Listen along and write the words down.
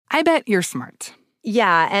I bet you're smart.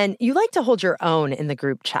 Yeah, and you like to hold your own in the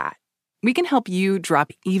group chat. We can help you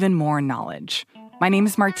drop even more knowledge. My name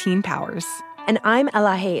is Martine Powers. And I'm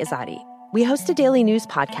Elahe Izadi. We host a daily news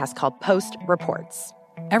podcast called Post Reports.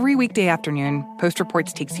 Every weekday afternoon, Post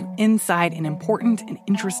Reports takes you inside an important and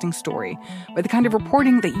interesting story with the kind of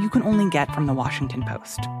reporting that you can only get from the Washington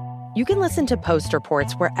Post. You can listen to Post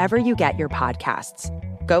Reports wherever you get your podcasts.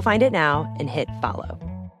 Go find it now and hit follow.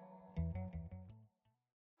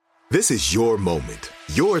 This is your moment,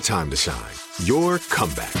 your time to shine, your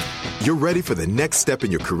comeback. You're ready for the next step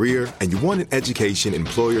in your career, and you want an education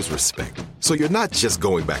employers respect. So you're not just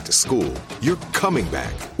going back to school, you're coming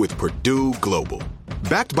back with Purdue Global.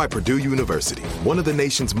 Backed by Purdue University, one of the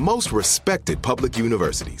nation's most respected public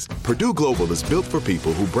universities, Purdue Global is built for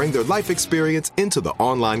people who bring their life experience into the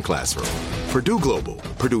online classroom. Purdue Global,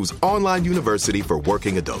 Purdue's online university for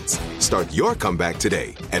working adults. Start your comeback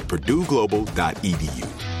today at purdueglobal.edu.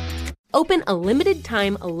 Open a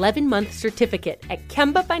limited-time 11-month certificate at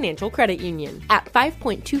Kemba Financial Credit Union. At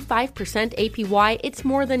 5.25% APY, it's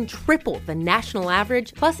more than triple the national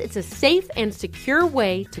average, plus it's a safe and secure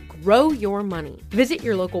way to grow your money. Visit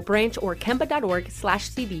your local branch or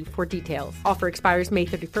kemba.org/cb for details. Offer expires May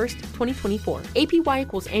 31st, 2024. APY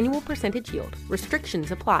equals annual percentage yield.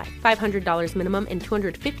 Restrictions apply. $500 minimum and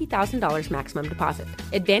 $250,000 maximum deposit.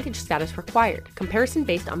 Advantage status required. Comparison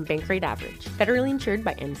based on bank rate average. Federally insured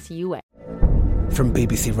by NCUA. From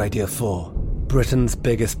BBC Radio 4, Britain's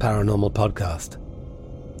biggest paranormal podcast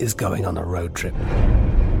is going on a road trip.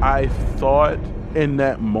 I thought in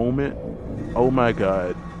that moment, oh my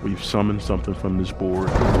God, we've summoned something from this board.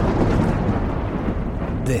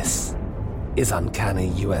 This is Uncanny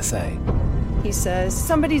USA. He says,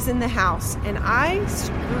 somebody's in the house, and I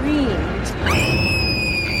screamed.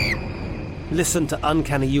 Listen to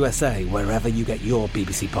Uncanny USA wherever you get your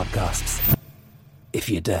BBC podcasts, if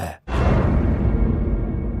you dare.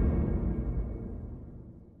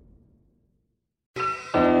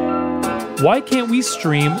 Why can't we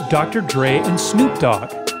stream Dr. Dre and Snoop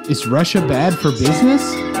Dogg? Is Russia bad for business?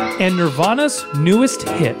 And Nirvana's newest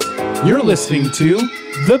hit. You're listening to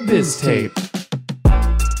The Biz Tape.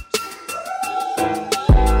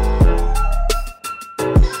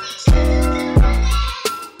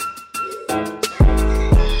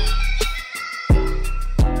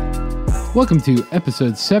 Welcome to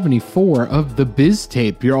episode 74 of The Biz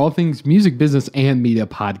Tape, your all things music, business, and media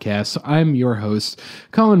podcast. I'm your host,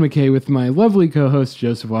 Colin McKay, with my lovely co-host,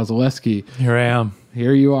 Joseph Wozaleski. Here I am.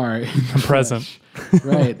 Here you are. I'm present.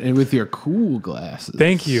 Right, and with your cool glasses.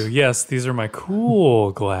 Thank you. Yes, these are my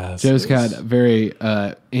cool glasses. Joe's got very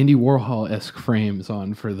Andy Warhol-esque frames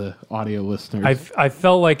on for the audio listeners. I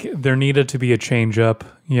felt like there needed to be a change up,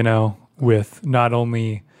 with not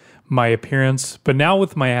only my appearance, but now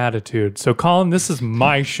with my attitude. So, Colin, this is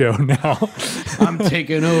my show now. I'm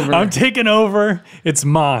taking over. I'm taking over. It's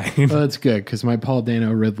mine. Well, that's good, because my Paul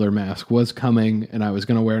Dano Riddler mask was coming, and I was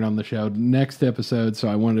going to wear it on the show next episode, so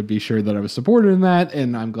I wanted to be sure that I was supported in that,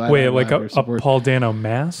 and I'm glad. Wait, like a Paul Dano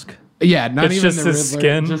mask? Yeah, not it's even just the his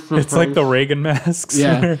Riddler, skin. It's like the Reagan masks.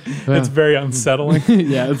 Yeah. It's very unsettling.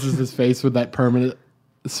 Yeah, it's just his face with that permanent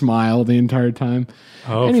smile the entire time.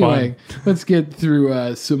 Oh, anyway, fun. Let's get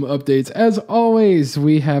through some updates. As always,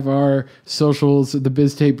 we have our socials, the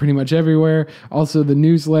Biz Tape, pretty much everywhere. Also, the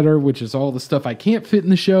newsletter, which is all the stuff I can't fit in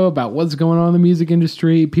the show about what's going on in the music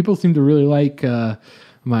industry. People seem to really like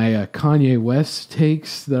my Kanye West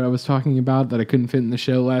takes that I was talking about that I couldn't fit in the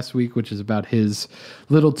show last week, which is about his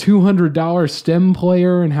little $200 stem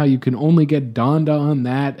player and how you can only get Donda on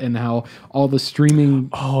that, and how all the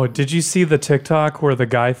streaming... Oh, did you see the TikTok where the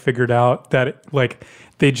guy figured out that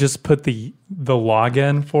they just put the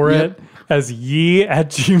login for it as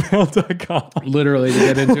ye@gmail.com? Literally, to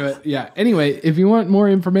get into it. Yeah. Anyway, if you want more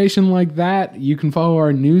information like that, you can follow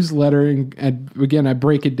our newsletter. And again, I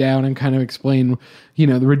break it down and kind of explain,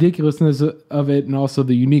 the ridiculousness of it and also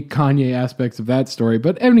the unique Kanye aspects of that story.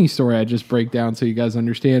 But any story I just break down so you guys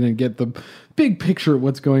understand and get the big picture of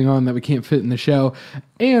what's going on that we can't fit in the show.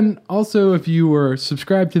 And also, if you were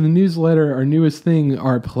subscribed to the newsletter, our newest thing,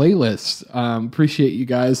 our playlists. Appreciate you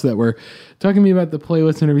guys that were talking to me about the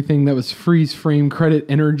playlist and everything. That was Freeze Frame Credit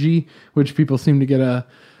Energy, which people seem to get a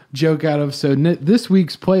joke out of. So this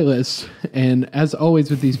week's playlist, and as always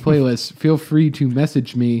with these playlists, feel free to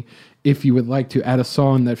message me if you would like to add a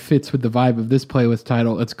song that fits with the vibe of this playlist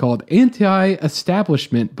title. It's called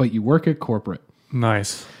Anti-Establishment, but You Work at Corporate.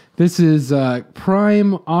 Nice. This is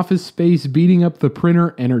prime office space beating up the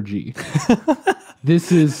printer energy.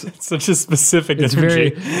 This is... It's such a specific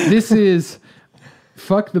energy. This is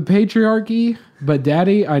fuck the patriarchy, but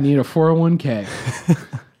daddy, I need a 401k.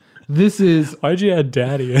 This is Why'd you add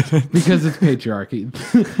daddy in it? because it's patriarchy.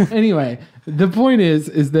 Anyway, the point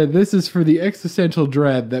is that this is for the existential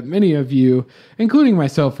dread that many of you, including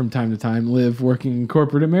myself from time to time, live working in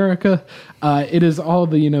corporate America. It is all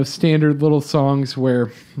the, standard little songs where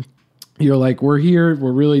you're like, we're here,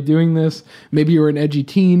 we're really doing this. Maybe you were an edgy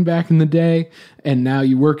teen back in the day, and now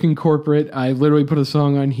you work in corporate. I literally put a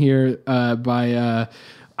song on here by,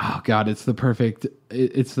 oh God, it's the perfect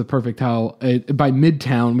how, by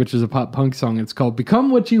Midtown, which is a pop punk song. It's called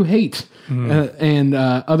Become What You Hate. And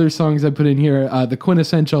other songs I put in here, the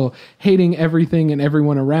quintessential hating everything and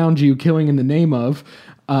everyone around you, killing in the name of.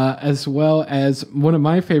 As well as one of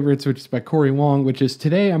my favorites, which is by Corey Wong, which is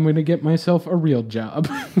Today I'm going to Get Myself a Real Job.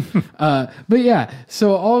 But yeah,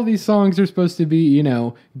 so all of these songs are supposed to be,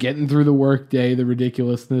 getting through the workday, the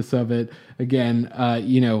ridiculousness of it. Again,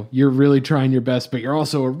 you're really trying your best, but you're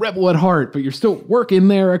also a rebel at heart, but you're still working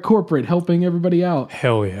there at corporate, helping everybody out.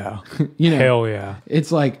 Hell yeah. Hell yeah.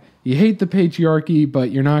 It's like, you hate the patriarchy,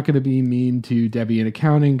 but you're not going to be mean to Debbie in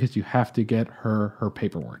accounting because you have to get her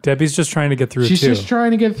paperwork. Debbie's just trying to get through it too. She's just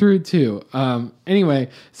trying to get through it too. Anyway,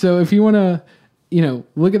 so if you want to,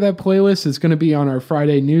 look at that playlist, it's going to be on our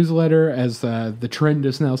Friday newsletter as the trend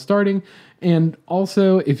is now starting. And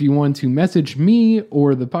also, if you want to message me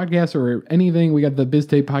or the podcast or anything, we got the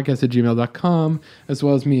biztapepodcast@gmail.com, as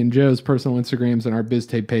well as me and Joe's personal Instagrams and our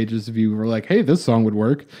biztape pages if you were like, hey, this song would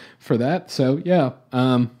work for that. So yeah,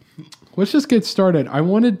 let's just get started. I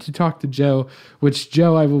wanted to talk to Joe, which,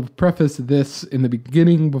 Joe, I will preface this in the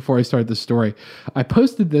beginning before I start the story. I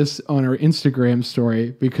posted this on our Instagram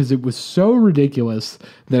story because it was so ridiculous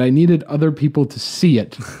that I needed other people to see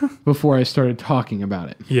it before I started talking about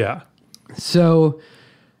it. Yeah. So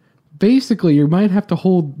basically, you might have to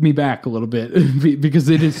hold me back a little bit because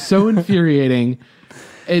it is so infuriating.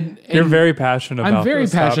 And you're very passionate about it. I'm very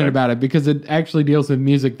passionate about it because it actually deals with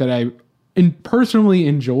music that I personally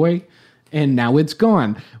enjoy, and now it's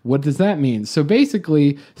gone. What does that mean? So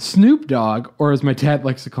basically, Snoop Dogg, or as my dad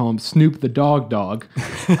likes to call him, Snoop the Dogg,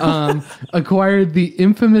 acquired the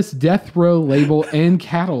infamous Death Row label and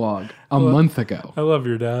catalog a month ago. I love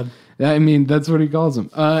your dad. I mean, that's what he calls them.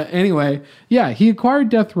 Anyway, yeah, he acquired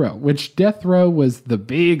Death Row, which Death Row was the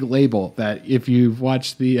big label that if you've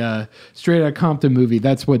watched the Straight Outta Compton movie,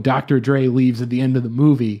 that's what Dr. Dre leaves at the end of the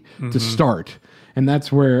movie to start. And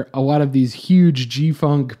that's where a lot of these huge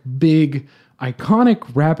G-Funk, big, iconic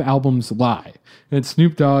rap albums lie. And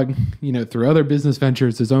Snoop Dogg, through other business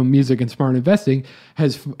ventures, his own music and smart investing,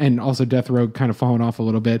 and also Death Row kind of fallen off a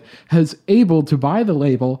little bit, has able to buy the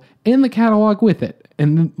label and the catalog with it.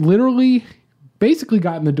 And literally, basically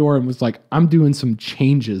got in the door and was like, I'm doing some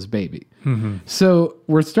changes, baby. So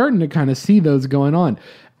we're starting to kind of see those going on.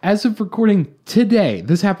 As of recording today,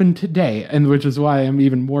 this happened today, and which is why I'm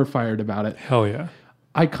even more fired about it. Hell yeah.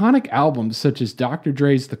 Iconic albums such as Dr.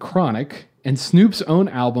 Dre's The Chronic and Snoop's own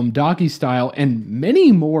album, Doggy Style, and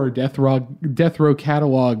many more Death Row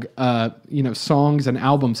catalog songs and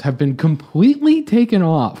albums have been completely taken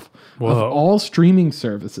off of all streaming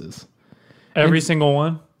services. Every single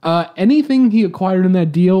one? Anything he acquired in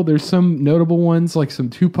that deal, there's some notable ones, like some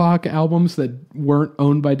Tupac albums that weren't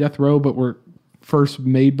owned by Death Row, but were first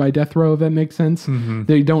made by Death Row, if that makes sense.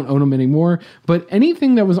 They don't own them anymore. But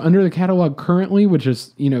anything that was under the catalog currently, which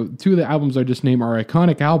is, two of the albums I just named are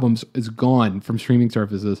iconic albums, is gone from streaming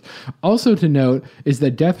services. Also to note is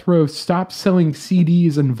that Death Row stopped selling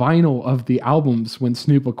CDs and vinyl of the albums when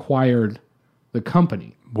Snoop acquired the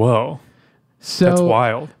company. Whoa. So that's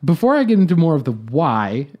wild. Before I get into more of the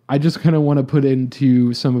why, I just kind of want to put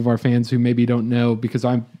into some of our fans who maybe don't know, because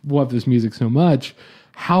I love this music so much,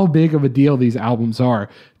 how big of a deal these albums are.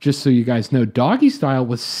 Just so you guys know, Doggy Style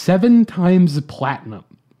was 7 times platinum.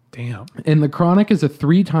 Damn. And The Chronic is a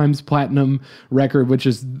 3 times platinum record, which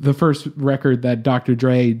is the first record that Dr.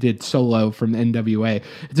 Dre did solo from NWA.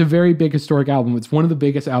 It's a very big historic album. It's one of the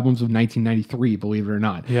biggest albums of 1993, believe it or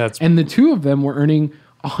not. Yeah, and the two of them were earning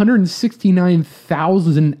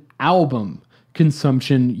 169,000 album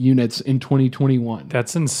consumption units in 2021.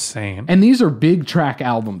 That's insane. And these are big track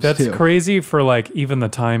albums. That's too. crazy for even the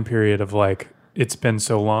time period of it's been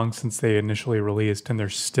so long since they initially released and they're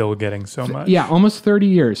still getting so much. Yeah, almost 30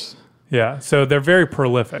 years. Yeah, so they're very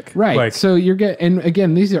prolific. Right. So you're and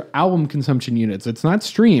again, these are album consumption units. It's not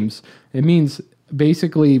streams. It means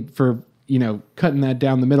basically for, cutting that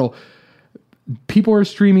down the middle, people are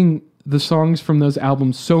streaming the songs from those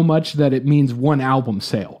albums so much that it means one album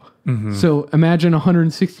sale. So imagine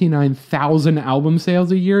 169,000 album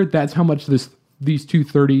sales a year. That's how much these two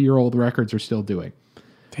 30-year-old records are still doing.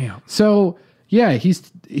 Damn. So yeah,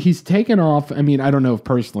 he's taken off. I mean, I don't know if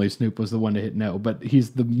personally Snoop was the one to hit no, but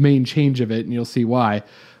he's the main change of it, and you'll see why.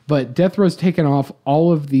 But Death Row's taken off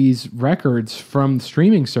all of these records from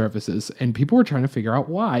streaming services, and people were trying to figure out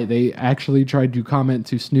why. They actually tried to comment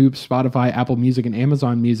to Snoop, Spotify, Apple Music, and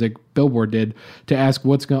Amazon Music, Billboard did, to ask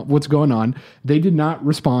what's going on. They did not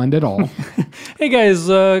respond at all. Hey guys,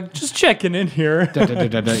 just checking in here.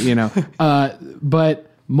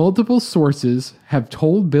 But multiple sources have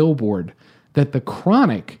told Billboard that The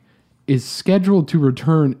Chronic is scheduled to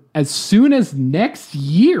return as soon as next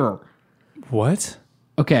year. What?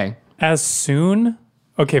 Okay. As soon?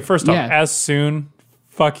 Okay, first off, as soon,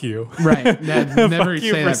 fuck you. Right. Never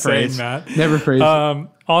say that phrase. Never phrase.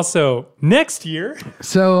 Also, next year.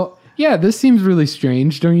 So, yeah, this seems really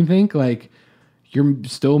strange, don't you think? Like, you're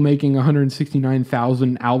still making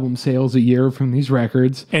 169,000 album sales a year from these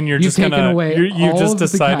records. And you've just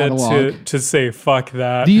decided to say fuck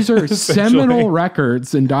that. These are seminal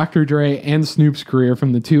records in Dr. Dre and Snoop's career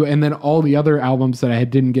from the two, and then all the other albums that I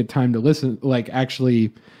didn't get time to listen, like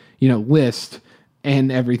actually, list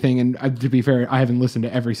and everything. And to be fair, I haven't listened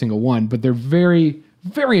to every single one, but they're very,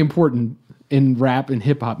 very important in rap and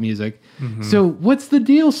hip hop music. Mm-hmm. So what's the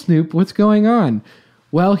deal, Snoop? What's going on?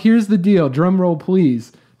 Well, here's the deal. Drum roll,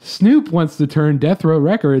 please. Snoop wants to turn Death Row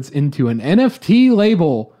Records into an NFT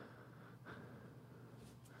label.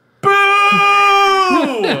 Boo!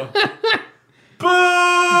 Boo!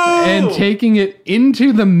 And taking it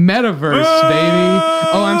into the metaverse, baby.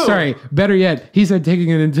 Oh, I'm sorry. Better yet, he said taking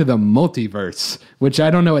it into the multiverse, which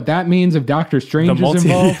I don't know what that means if Doctor Strange is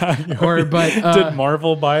involved. Did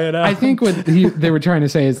Marvel buy it out? I think what they were trying to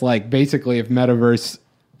say is like basically if metaverse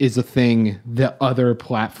is a thing, the other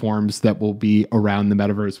platforms that will be around the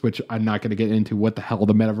metaverse, which I'm not going to get into what the hell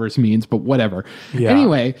the metaverse means, but whatever. Yeah.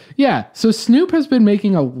 Anyway, so Snoop has been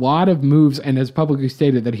making a lot of moves and has publicly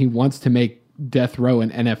stated that he wants to make Death Row an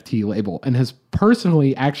NFT label and has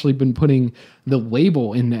personally actually been putting the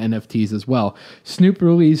label into NFTs as well. Snoop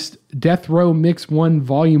released Death Row Mix 1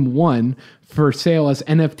 Volume 1 for sale as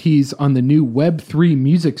NFTs on the new Web3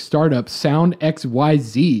 music startup Sound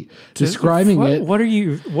XYZ, describing it. What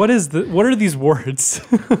are these words?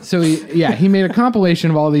 So he made a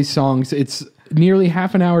compilation of all these songs. It's nearly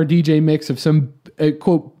half an hour DJ mix of some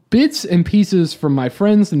quote bits and pieces from my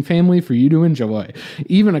friends and family for you to enjoy.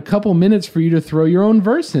 Even a couple minutes for you to throw your own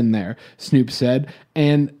verse in there, Snoop said.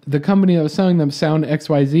 And the company that was selling them, Sound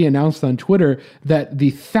XYZ, announced on Twitter that the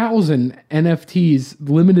 1,000 NFTs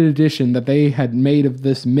limited edition that they had made of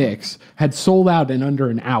this mix had sold out in under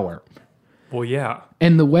an hour. Well, yeah.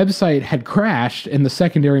 And the website had crashed and the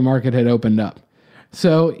secondary market had opened up.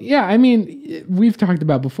 So, yeah, I mean, we've talked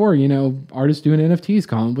about before, artists doing NFTs,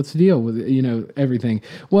 Colin. What's the deal with, everything?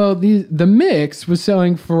 Well, the mix was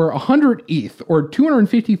selling for 100 ETH or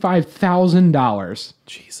 $255,000.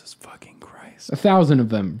 Jesus fucking Christ. 1,000 of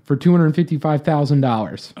them for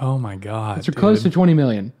 $255,000. Oh, my God. That's close to $20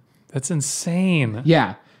 million. That's insane.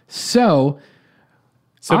 Yeah. So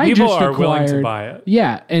people are willing to buy it.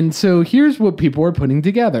 Yeah, and so here's what people are putting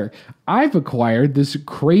together. I've acquired this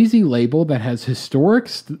crazy label that has historic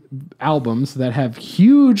albums that have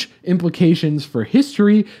huge implications for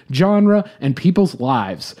history, genre, and people's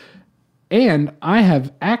lives. And I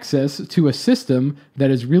have access to a system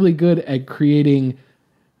that is really good at creating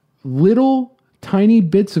little tiny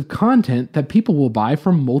bits of content that people will buy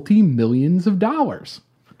for multi-millions of dollars.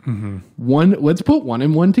 Mm-hmm. Let's put one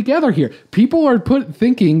and one together here. People are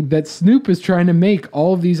thinking that Snoop is trying to make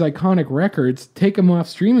all of these iconic records, take them off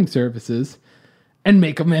streaming services, and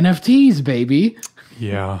make them NFTs, baby.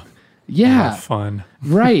 Yeah. Fun.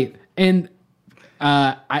 Right. And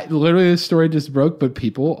literally this story just broke, but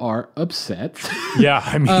people are upset. Yeah,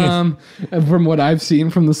 I mean, from what I've seen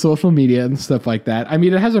from the social media and stuff like that. I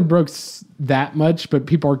mean, it hasn't broke that much, but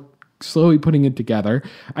people are slowly putting it together.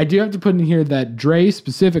 I do have to put in here that Dre's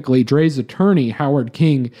attorney, Howard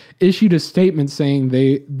King, issued a statement saying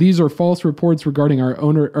these are false reports regarding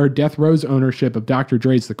our Death Row's ownership of Dr.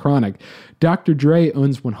 Dre's The Chronic. Dr. Dre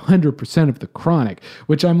owns 100% of The Chronic,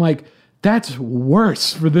 which I'm like, that's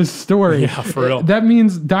worse for this story. Yeah, for real. That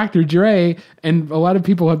means Dr. Dre, and a lot of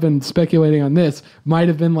people have been speculating on this, might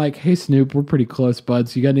have been like, hey, Snoop, we're pretty close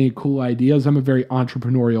buds. You got any cool ideas? I'm a very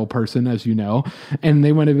entrepreneurial person, as you know. And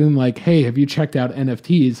they might have been like, hey, have you checked out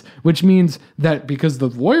NFTs? Which means that because the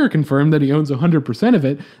lawyer confirmed that he owns 100% of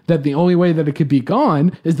it, that the only way that it could be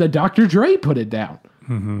gone is that Dr. Dre put it down.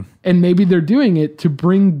 Mm-hmm. And maybe they're doing it to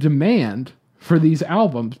bring demand for these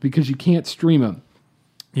albums because you can't stream them.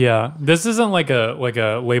 Yeah, this isn't like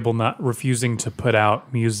a label not refusing to put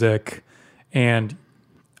out music, and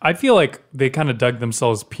I feel like they kind of dug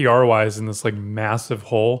themselves PR-wise in this like massive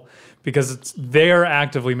hole because they're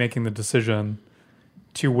actively making the decision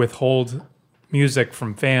to withhold music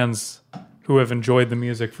from fans who have enjoyed the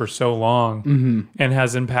music for so long and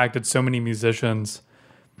has impacted so many musicians.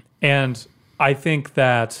 And I think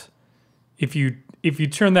that if you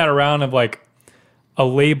turn that around of like a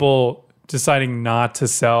label deciding not to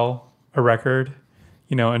sell a record,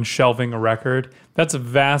 you know, and shelving a record, that's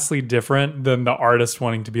vastly different than the artist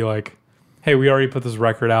wanting to be like, hey, we already put this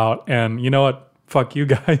record out and you know what? Fuck you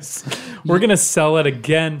guys. We're going to sell it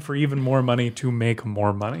again for even more money to make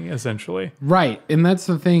more money, essentially. Right. And that's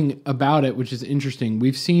the thing about it, which is interesting.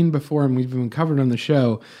 We've seen before, and we've been covered on the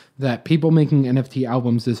show, that people making NFT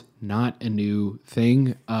albums is not a new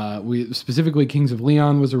thing. We specifically, Kings of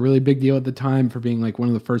Leon was a really big deal at the time for being like one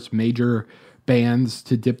of the first major bands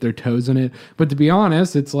to dip their toes in it. But to be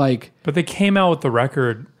honest, it's like... But they came out with the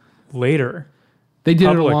record later. They did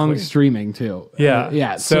publicly. it along streaming too. Yeah.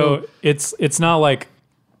 Yeah. So it's not like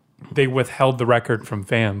they withheld the record from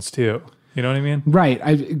fans too. You know what I mean? Right.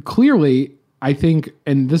 I think,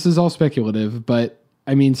 and this is all speculative, but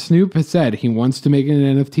I mean, Snoop has said he wants to make an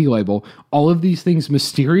NFT label. All of these things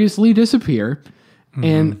mysteriously disappear.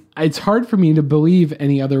 And it's hard for me to believe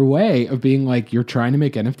any other way of being like, you're trying to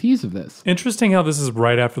make NFTs of this. Interesting how this is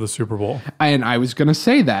right after the Super Bowl. And I was going to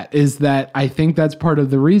say that I think that's part of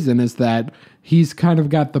the reason is that he's kind of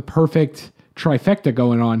got the perfect trifecta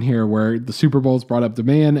going on here where the Super Bowl's brought up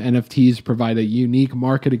demand, NFTs provide a unique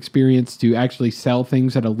market experience to actually sell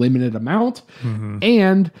things at a limited amount,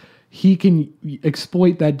 and he can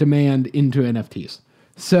exploit that demand into NFTs.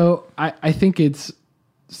 So I think it's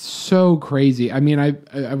so crazy. I mean, I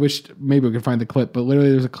wish maybe we could find the clip, but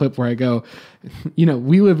literally there's a clip where I go, you know,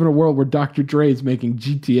 we live in a world where Dr. Dre is making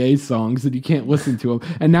GTA songs and you can't listen to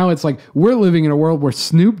them. And now it's like, we're living in a world where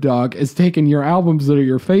Snoop Dogg is taking your albums that are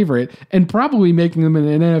your favorite and probably making them in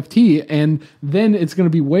an NFT. And then it's going to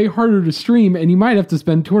be way harder to stream. And you might have to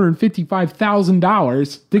spend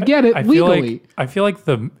 $255,000 to get it legally. I feel like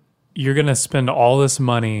you're going to spend all this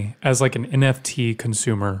money as like an NFT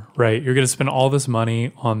consumer, right? You're going to spend all this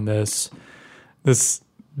money on this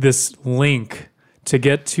link to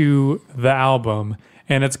get to the album,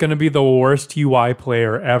 and it's going to be the worst UI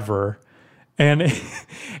player ever. And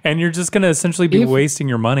you're just going to essentially be wasting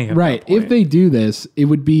your money. Right. If they do this, it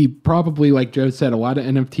would be probably, like Joe said, a lot of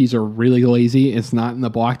NFTs are really lazy. It's not in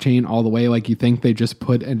the blockchain all the way like you think. They just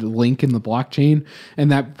put a link in the blockchain, and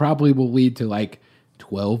that probably will lead to like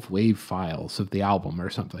 12 WAV files of the album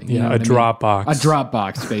or something. Yeah, a Dropbox. A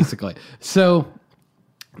Dropbox, basically. So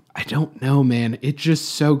I don't know, man. It's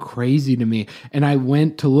just so crazy to me. And I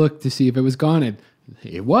went to look to see if it was gone, and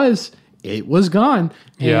it was gone.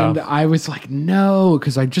 And I was like, no,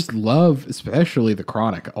 because I just love, especially the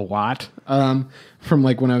Chronic, a lot from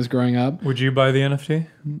like when I was growing up. Would you buy the NFT?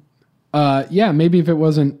 Yeah, maybe if it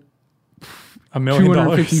wasn't $1 million,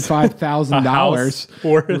 $255,000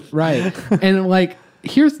 worth. Right. And like,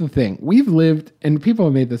 here's the thing. We've lived, and people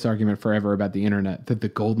have made this argument forever about the internet, that the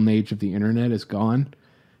golden age of the internet is gone.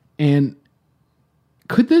 And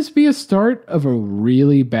could this be a start of a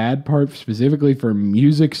really bad part specifically for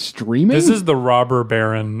music streaming? This is the robber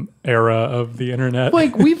baron era of the internet.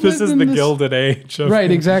 Like this is the Gilded Age. Right,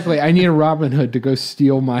 exactly. I need a Robin Hood to go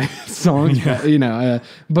steal my songs. Yeah. You know,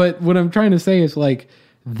 but what I'm trying to say is like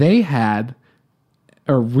we had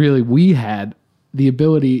the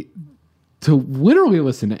ability to literally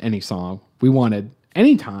listen to any song we wanted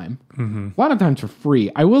anytime. A lot of times for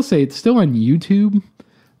free. I will say it's still on YouTube,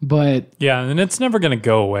 but yeah, and it's never going to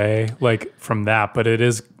go away like from that, but it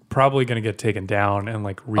is probably going to get taken down and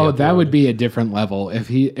like re-uploaded. Oh, that would be a different level.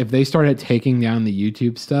 If they started taking down the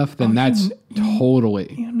YouTube stuff, then that's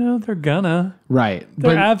totally... You know, they're gonna. Right.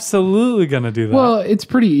 They're absolutely gonna do that. Well, it's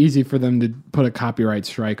pretty easy for them to put a copyright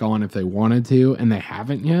strike on if they wanted to, and they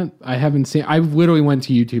haven't yet. I literally went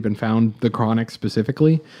to YouTube and found the Chronic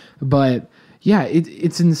specifically. But yeah,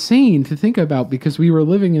 it's insane to think about because we were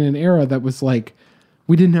living in an era that was like,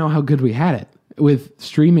 we didn't know how good we had it with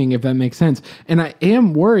streaming, if that makes sense. And I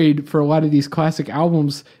am worried for a lot of these classic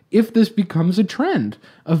albums if this becomes a trend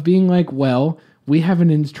of being like, well, we have an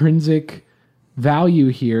intrinsic value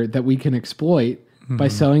here that we can exploit by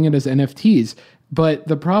selling it as NFTs. But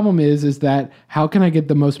the problem is that how can I get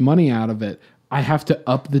the most money out of it? I have to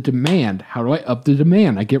up the demand. How do I up the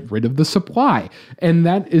demand? I get rid of the supply. And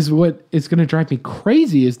that is what is going to drive me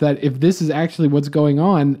crazy, is that if this is actually what's going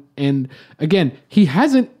on, and again, he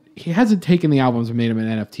hasn't taken the albums and made them in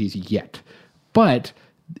NFTs yet. But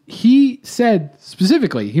he said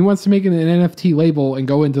specifically he wants to make an NFT label and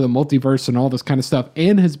go into the multiverse and all this kind of stuff,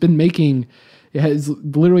 and has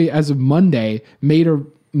literally, as of Monday, made a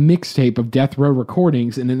mixtape of Death Row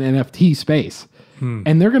recordings in an NFT space.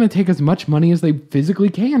 And they're going to take as much money as they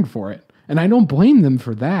physically can for it. And I don't blame them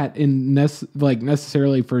for that and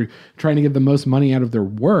necessarily for trying to get the most money out of their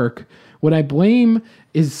work. What I blame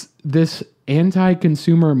is this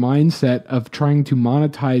anti-consumer mindset of trying to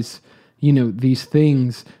monetize, these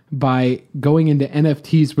things by going into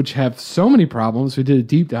NFTs, which have so many problems. We did a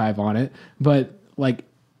deep dive on it, but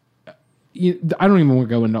I don't even want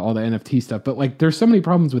to go into all the NFT stuff, but there's so many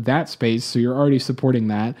problems with that space. So you're already supporting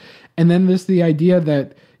that. And then there's the idea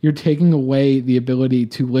that you're taking away the ability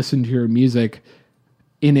to listen to your music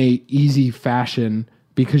in a easy fashion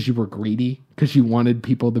because you were greedy, because you wanted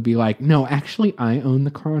people to be like, no, actually, I own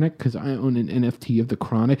the Chronic because I own an NFT of the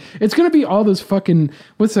Chronic. It's going to be all those fucking,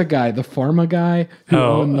 what's that guy? The pharma guy?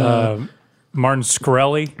 Martin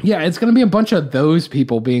Shkreli. Yeah, it's going to be a bunch of those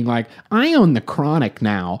people being like, I own the Chronic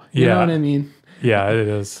now. You know what I mean? Yeah, it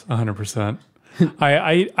is 100%.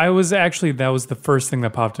 I was actually, that was the first thing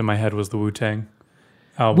that popped in my head was the Wu-Tang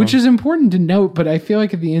album. Which is important to note, but I feel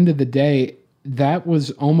like at the end of the day, that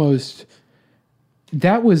was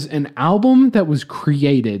an album that was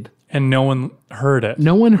created. And no one heard it.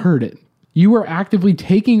 No one heard it. You were actively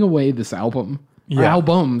taking away this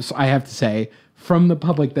albums, I have to say, from the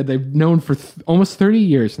public that they've known for almost 30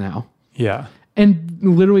 years now. Yeah. And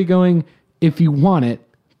literally going, if you want it,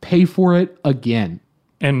 pay for it again.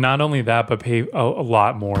 And not only that, but pay a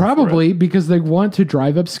lot more. Probably because they want to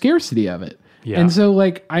drive up scarcity of it. Yeah. And so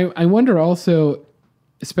I wonder also,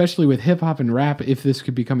 especially with hip hop and rap, if this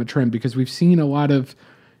could become a trend, because we've seen a lot of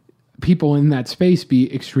people in that space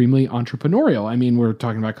be extremely entrepreneurial. I mean, we're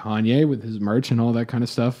talking about Kanye with his merch and all that kind of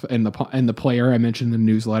stuff, and the player I mentioned in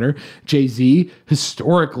the newsletter, Jay-Z,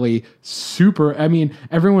 historically super. I mean,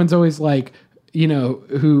 everyone's always like,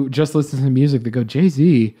 who just listens to music, they go,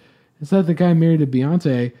 Jay-Z, is that the guy married to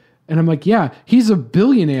Beyonce? And I'm like, yeah, he's a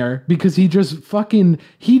billionaire because he just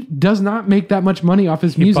he does not make that much money off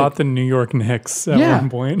his music. He bought the New York Knicks at one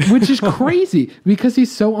point. Which is crazy because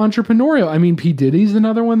he's so entrepreneurial. I mean, P. Diddy's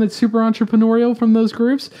another one that's super entrepreneurial from those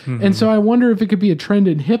groups. Mm-hmm. And so I wonder if it could be a trend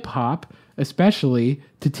in hip hop, especially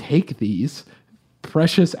to take these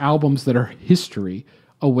precious albums that are history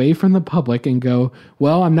away from the public and go,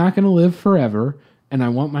 well, I'm not going to live forever and I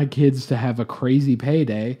want my kids to have a crazy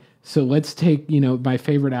payday. So let's take, my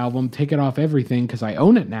favorite album, take it off everything because I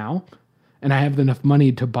own it now and I have enough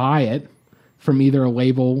money to buy it from either a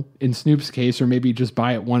label in Snoop's case or maybe just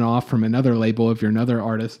buy it one off from another label if you're another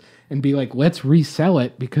artist and be like, let's resell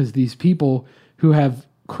it because these people who have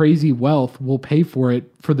crazy wealth will pay for it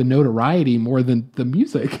for the notoriety more than the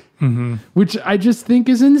music, which I just think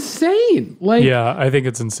is insane. Yeah, I think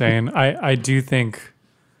it's insane. I do think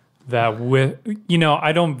that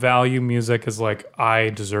I don't value music as I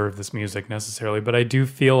deserve this music necessarily, but I do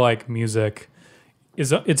feel like music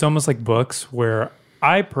it's almost like books where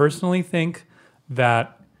I personally think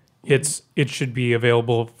that it should be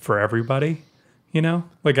available for everybody,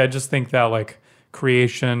 I just think that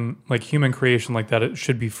creation, human creation like that, it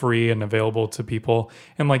should be free and available to people.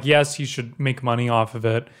 And yes, you should make money off of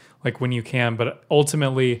it when you can, but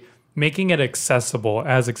ultimately making it accessible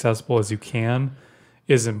as you can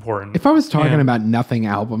is important. If I was talking about nothing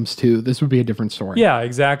albums too, this would be a different story. Yeah,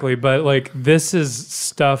 exactly. But this is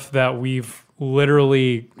stuff that we've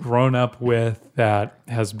literally grown up with that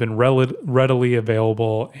has been readily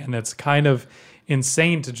available. And it's kind of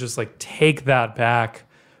insane to just take that back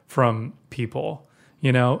from people,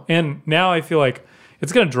 And now I feel like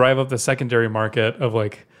it's going to drive up the secondary market of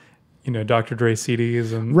Dr. Dre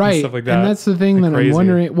CDs and stuff like that. And that's the thing that I'm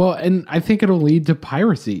wondering. Well, and I think it'll lead to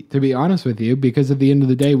piracy, to be honest with you, because at the end of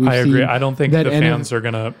the day, I agree. I don't think the fans are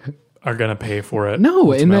gonna pay for it.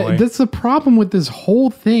 No, ultimately. And that's the problem with this whole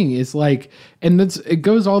thing is it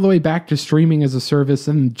goes all the way back to streaming as a service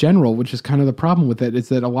in general, which is kind of the problem with it, is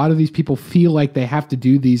that a lot of these people feel like they have to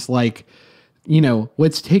do these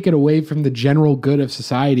let's take it away from the general good of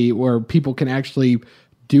society where people can actually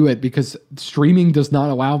do it because streaming does not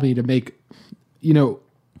allow me to make,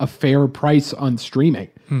 a fair price on streaming.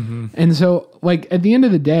 Mm-hmm. And so at the end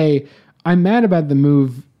of the day, I'm mad about the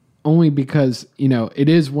move only because, it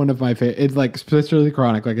is one of my favorite, it's especially the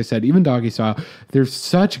Chronic, like I said, even Doggy Style, there's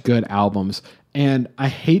such good albums and I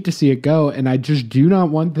hate to see it go. And I just do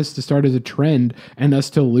not want this to start as a trend and us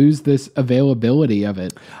to lose this availability of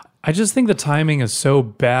it. I just think the timing is so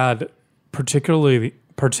bad, particularly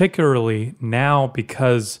now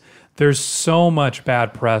because there's so much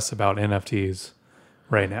bad press about NFTs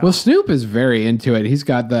right now. Well, Snoop is very into it. He's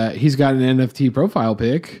got an NFT profile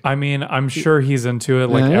pic. I mean, I'm sure he's into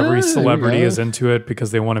it. Every celebrity is into it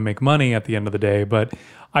because they want to make money at the end of the day. But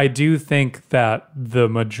I do think that the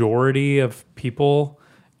majority of people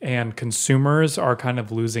and consumers are kind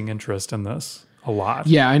of losing interest in this. a lot.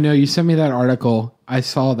 Yeah, I know. You sent me that article. I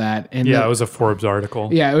saw that. And it was a Forbes article.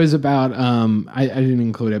 Yeah, it was about, I didn't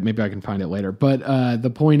include it. Maybe I can find it later. But the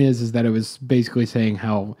point is that it was basically saying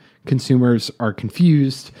how consumers are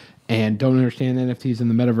confused and don't understand NFTs in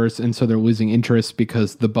the metaverse. And so they're losing interest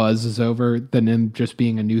because the buzz is over than them just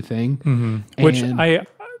being a new thing. Mm-hmm. Which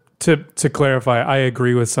to clarify, I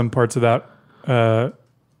agree with some parts of that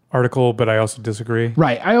article, but I also disagree.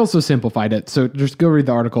 Right. I also simplified it. So just go read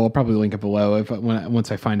the article. I'll probably link it below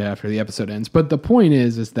once I find it after the episode ends. But the point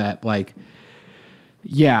is that like,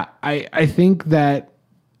 yeah, I think that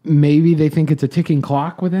maybe they think it's a ticking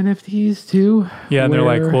clock with NFTs too. Yeah. And they're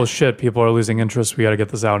like, well, shit, people are losing interest. We got to get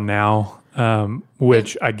this out now.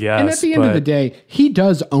 Which I guess. And at the end of the day, he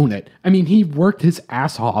does own it. I mean, he worked his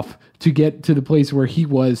ass off to get to the place where he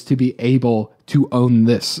was to be able to own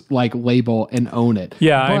this like label and own it.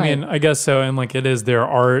 Yeah, but, I mean, I guess so. And like it is their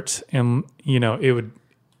art, and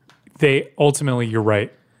they ultimately, you're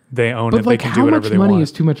right. They own it. Like, they can do whatever they want. How much money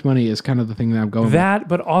is too much money is kind of the thing that I'm going with.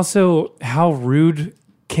 But also how rude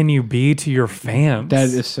can you be to your fans? That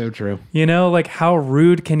is so true. Like how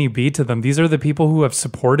rude can you be to them? These are the people who have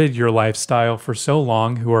supported your lifestyle for so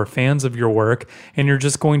long, who are fans of your work, and you're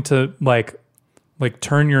just going to like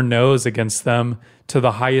turn your nose against them to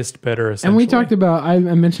the highest bidder, essentially. And we talked about, I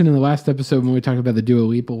mentioned in the last episode when we talked about the Dua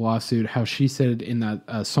Lipa lawsuit, how she said in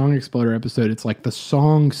that Song Exploder episode, it's like the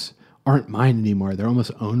songs aren't mine anymore. They're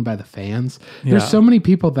almost owned by the fans. Yeah. There's so many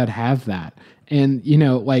people that have that. And,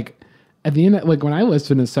 like at the end, like when I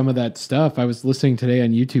listened to some of that stuff, I was listening today on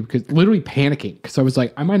YouTube, because literally panicking, because I was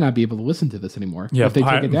like, I might not be able to listen to this anymore if they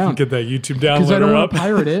take it down. Get that YouTube down. Because I don't want to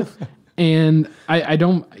pirate it. And I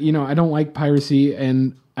don't like piracy,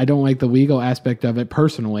 and I don't like the legal aspect of it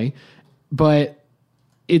personally. But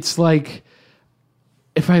it's like,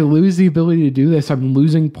 if I lose the ability to do this, I'm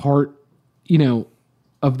losing part,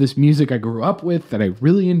 of this music I grew up with that I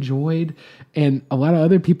really enjoyed. And a lot of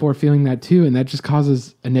other people are feeling that too. And that just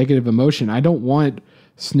causes a negative emotion. I don't want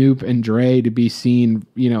Snoop and Dre to be seen,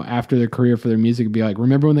 after their career for their music, and be like,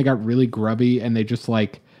 remember when they got really grubby and they just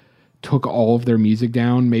like took all of their music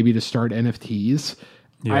down, maybe to start NFTs.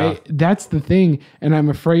 Yeah. That's the thing. And I'm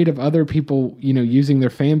afraid of other people, using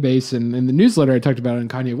their fan base. And in the newsletter I talked about on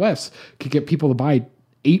Kanye West, could get people to buy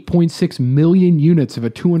 8.6 million units of a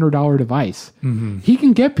 $200 device. Mm-hmm. He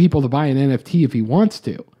can get people to buy an NFT if he wants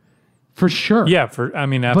to, for sure. Yeah,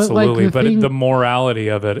 absolutely. But the morality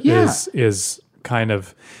of it is kind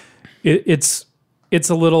of, it's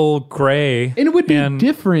a little gray. And it would be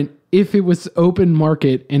different if it was open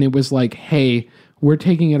market and it was like, hey, we're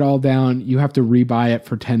taking it all down. You have to rebuy it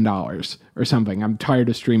for $10 or something. I'm tired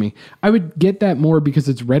of streaming. I would get that more because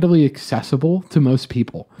it's readily accessible to most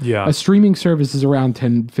people. Yeah. A streaming service is around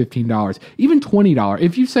 $10, $15, even $20.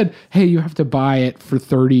 If you said, hey, you have to buy it for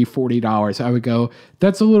 $30, $40, I would go,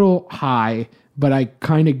 that's a little high, but I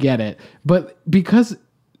kind of get it. But because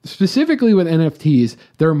specifically with NFTs,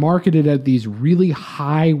 they're marketed at these really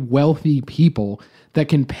high, wealthy people that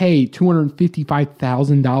can pay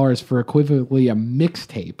 $255,000 for equivalently a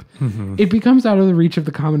mixtape. Mm-hmm. It becomes out of the reach of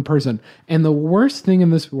the common person. And the worst thing in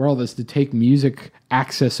this world is to take music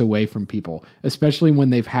access away from people, especially when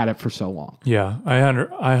they've had it for so long. Yeah, I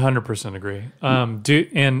 100% agree.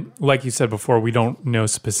 And like you said before, we don't know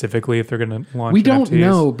specifically if they're going to launch. We don't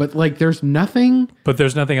know, but like there's nothing. But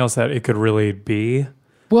there's nothing else that it could really be.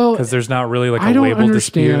 Well, because there's not really like a I don't label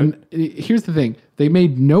understand. dispute. Here's the thing: they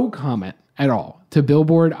made no comment at all to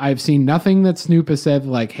Billboard. I've seen nothing that Snoop has said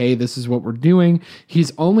like, hey, this is what we're doing.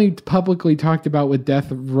 He's only publicly talked about with Death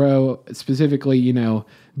Row specifically,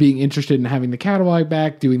 being interested in having the catalog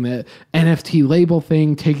back, doing the NFT label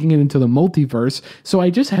thing, taking it into the multiverse. So I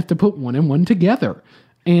just have to put one and one together.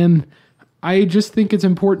 And I just think it's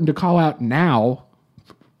important to call out now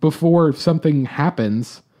before something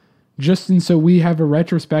happens, so we have a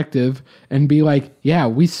retrospective and be like, yeah,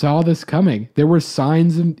 we saw this coming. There were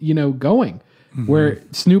signs and going. Mm-hmm. Where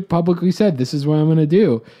Snoop publicly said, this is what I'm going to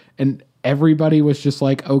do. And everybody was just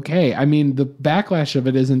like, okay. I mean, the backlash of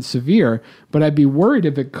it isn't severe, but I'd be worried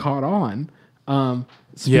if it caught on,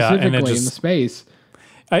 specifically in the space.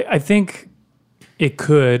 I think it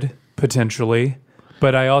could potentially,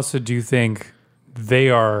 but I also do think they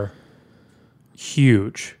are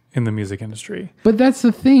huge in the music industry. But that's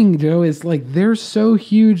the thing, Joe, is like they're so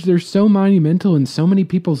huge, they're so monumental in so many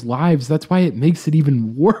people's lives. That's why it makes it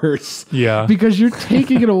even worse. Yeah. Because you're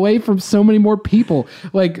taking it away from so many more people.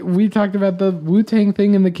 Like we talked about the Wu-Tang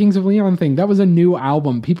thing and the Kings of Leon thing. That was a new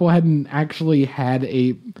album. People hadn't actually had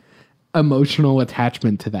a emotional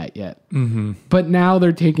attachment to that yet. Mm-hmm. But now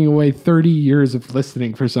they're taking away 30 years of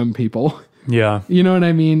listening for some people. Yeah. You know what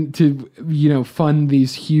I mean? To, fund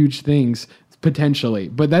these huge things. potentially,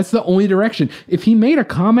 but that's the only direction. If he made a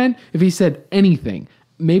comment, if he said anything,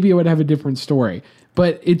 maybe it would have a different story.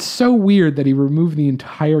 But it's so weird that he removed the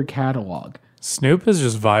entire catalog. Snoop is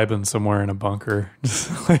just vibing somewhere in a bunker.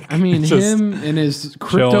 I mean, him and his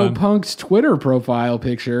CryptoPunks Twitter profile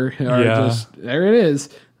picture are just, there it is.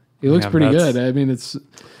 He looks pretty good. I mean, it's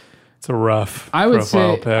a rough I would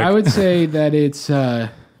profile say pic. I would say that it's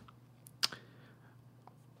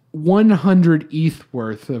 100 ETH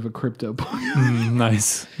worth of a CryptoPunk.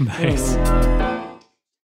 Nice.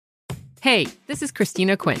 Hey, this is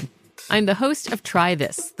Christina Quinn. I'm the host of Try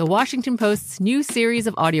This, the Washington Post's new series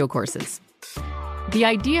of audio courses. The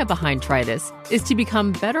idea behind Try This is to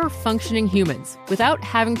become better functioning humans without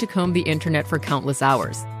having to comb the internet for countless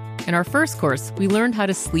hours. In our first course, we learned how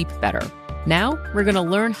to sleep better. Now, we're going to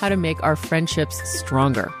learn how to make our friendships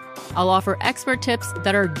stronger. I'll offer expert tips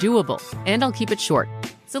that are doable, and I'll keep it short.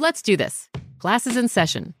 So let's do this. Class is in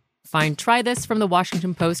session. Find Try This from the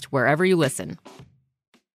Washington Post wherever you listen.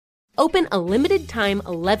 Open a limited-time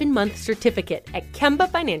 11-month certificate at Kemba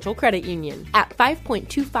Financial Credit Union. At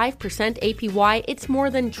 5.25% APY, it's more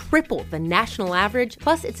than triple the national average,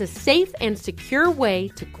 plus it's a safe and secure way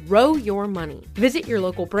to grow your money. Visit your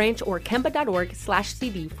local branch or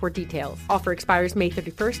kemba.org/cb for details. Offer expires May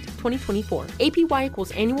 31st, 2024. APY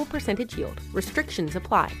equals annual percentage yield. Restrictions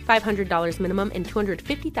apply. $500 minimum and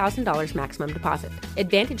 $250,000 maximum deposit.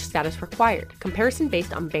 Advantage status required. Comparison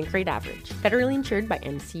based on bank rate average. Federally insured by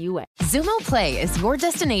NCUA. Xumo Play is your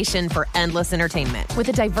destination for endless entertainment. With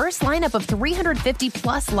a diverse lineup of 350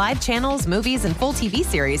 plus live channels, movies, and full TV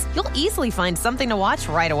series, you'll easily find something to watch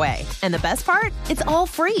right away. And the best part? It's all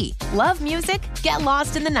free. Love music? Get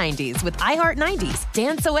lost in the 90s with iHeart 90s,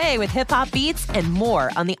 dance away with hip-hop beats, and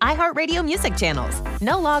more on the iHeartRadio music channels.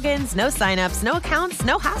 No logins, no signups, no accounts,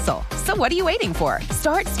 no hassle. So what are you waiting for?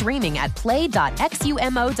 Start streaming at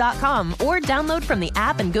play.xumo.com or download from the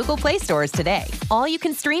app and Google Play stores today. All you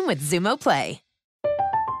can stream with Xumo Play.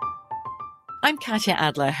 I'm Katya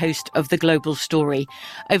Adler, host of The Global Story.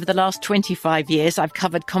 Over the last 25 years, I've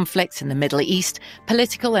covered conflicts in the Middle East,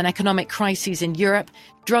 political and economic crises in Europe,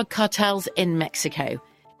 drug cartels in Mexico.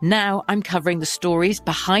 Now I'm covering the stories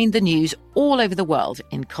behind the news all over the world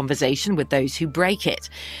in conversation with those who break it.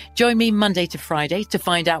 Join me Monday to Friday to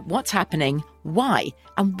find out what's happening, why,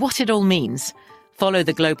 and what it all means. Follow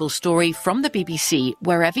The Global Story from the BBC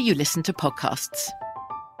wherever you listen to podcasts.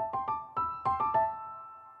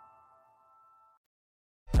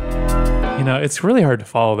 You know, it's really hard to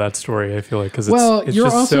follow that story, I feel like, because it's you're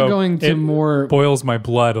just also going to more boils my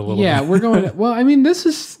blood a little bit. Yeah, we're going to, well, I mean, this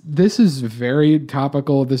is very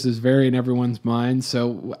topical. This is very in everyone's mind.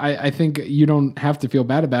 So I think you don't have to feel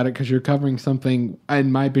bad about it because you're covering something,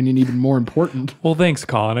 in my opinion, even more important. Well, thanks,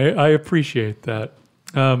 Colin. I appreciate that.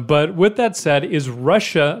 But with that said, is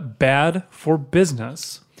Russia bad for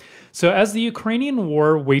business? So as the Ukrainian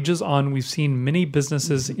war wages on, we've seen many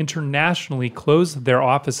businesses internationally close their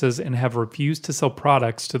offices and have refused to sell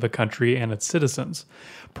products to the country and its citizens.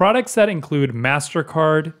 Products that include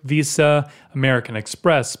MasterCard, Visa, American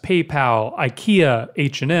Express, PayPal, IKEA,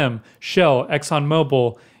 H&M, Shell,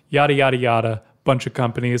 ExxonMobil, yada, yada, yada, bunch of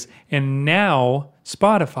companies, and now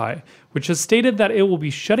Spotify, which has stated that it will be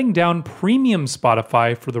shutting down premium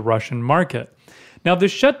Spotify for the Russian market. Now, the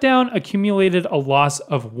shutdown accumulated a loss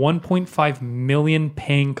of 1.5 million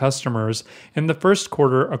paying customers in the first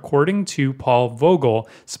quarter, according to Paul Vogel,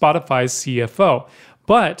 Spotify's CFO.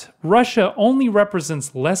 But Russia only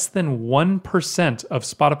represents less than 1% of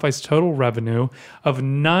Spotify's total revenue of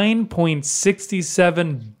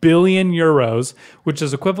 9.67 billion euros, which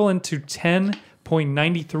is equivalent to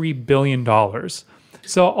 $10.93 billion.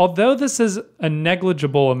 So although this is a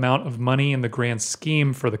negligible amount of money in the grand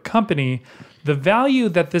scheme for the company, the value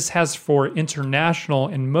that this has for international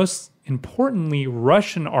and most importantly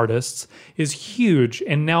Russian artists is huge,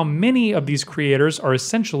 and now many of these creators are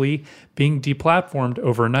essentially being deplatformed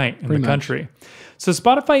overnight in the country. So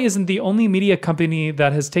Spotify isn't the only media company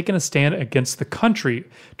that has taken a stand against the country.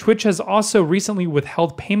 Twitch has also recently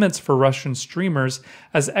withheld payments for Russian streamers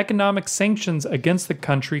as economic sanctions against the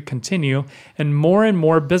country continue, and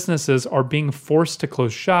more businesses are being forced to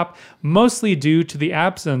close shop, mostly due to the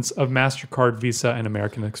absence of MasterCard, Visa, and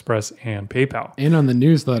American Express and PayPal. And on the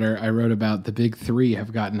newsletter, I wrote about the big three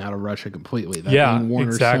have gotten out of Russia completely. That being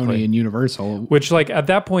Warner, Sony, and Universal. Which, like, at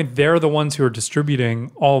that point, they're the ones who are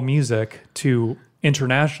distributing all music to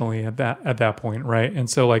internationally at that point, right? And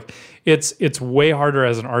so like it's way harder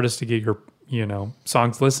as an artist to get your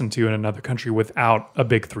songs listened to in another country without a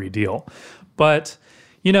big three deal. But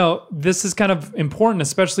this is kind of important,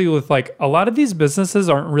 especially with like a lot of these businesses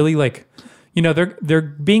aren't really like they're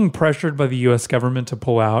being pressured by the US government to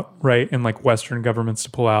pull out, right? And like Western governments to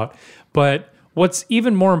pull out. But what's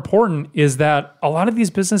even more important is that a lot of these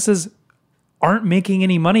businesses aren't making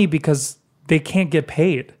any money because they can't get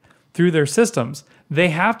paid through their systems. They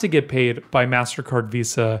have to get paid by MasterCard,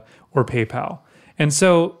 Visa, or PayPal. And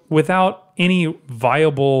so without any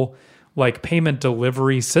viable like payment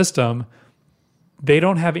delivery system, they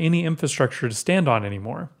don't have any infrastructure to stand on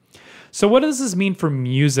anymore. So what does this mean for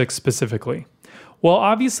music specifically? Well,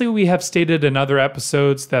 obviously we have stated in other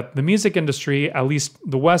episodes that the music industry, at least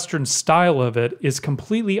the Western style of it, is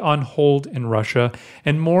completely on hold in Russia,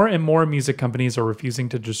 and more music companies are refusing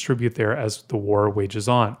to distribute there as the war wages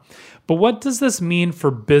on. But what does this mean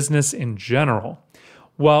for business in general?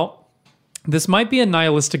 Well, this might be a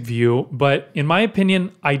nihilistic view, but in my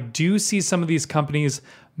opinion, I do see some of these companies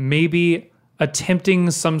maybe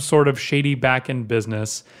attempting some sort of shady back-end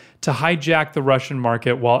business to hijack the Russian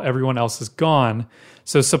market while everyone else is gone.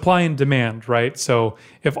 So supply and demand, right? So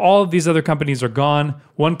if all of these other companies are gone,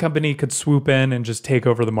 one company could swoop in and just take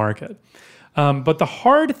over the market. But the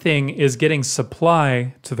hard thing is getting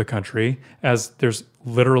supply to the country, as there's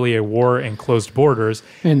literally a war and closed borders.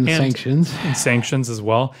 And sanctions. And sanctions as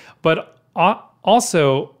well. But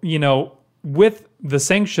also, with the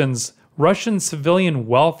sanctions, Russian civilian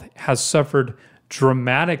wealth has suffered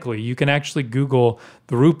dramatically. You can actually Google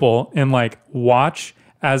the ruble and like watch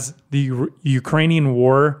as the Ukrainian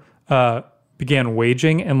war began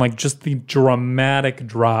waging, and like just the dramatic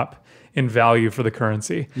drop in value for the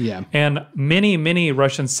currency. Yeah. And many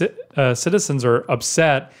Russian citizens are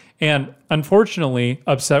upset, and unfortunately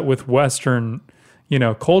upset with Western,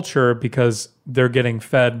 culture, because they're getting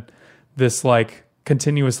fed this like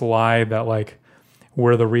continuous lie that like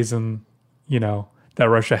we're the reason, that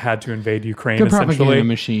Russia had to invade Ukraine. The essentially. propaganda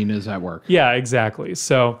machine is at work. Yeah, exactly.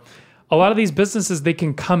 So a lot of these businesses, they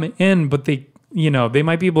can come in, but they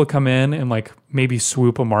might be able to come in and like maybe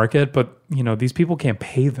swoop a market, but these people can't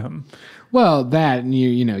pay them. Well, that, and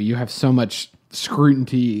you have so much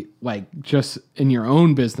scrutiny, like just in your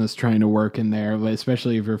own business trying to work in there,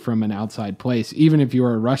 especially if you're from an outside place. Even if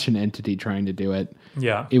you're a Russian entity trying to do it,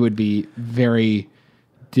 it would be very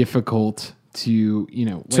difficult to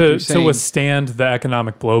to withstand the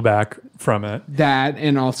economic blowback from it. That,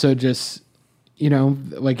 and also just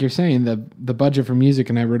like you're saying, the budget for music,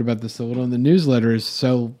 and I wrote about this a little in the newsletter, is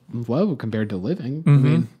so low compared to living. Mm-hmm. I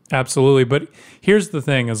mean, absolutely. But here's the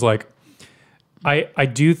thing: is like, I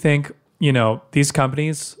do think these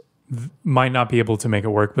companies might not be able to make it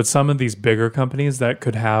work, but some of these bigger companies that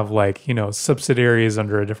could have like subsidiaries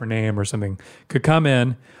under a different name or something could come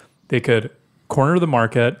in. They could corner the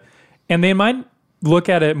market. And they might look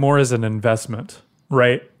at it more as an investment,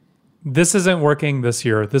 right? This isn't working this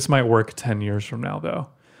year. This might work 10 years from now, though.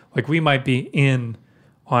 Like we might be in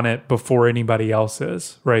on it before anybody else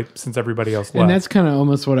is, right? Since everybody else left. And that's kind of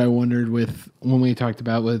almost what I wondered with when we talked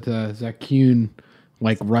about with Zach Kuhn,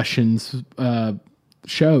 like Russians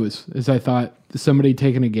shows, is I thought somebody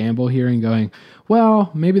taking a gamble here and going,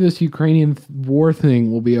 well, maybe this Ukrainian war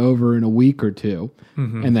thing will be over in a week or two.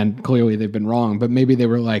 Mm-hmm. And then clearly they've been wrong. But maybe they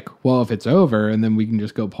were like, well, if it's over and then we can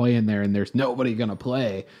just go play in there and there's nobody going to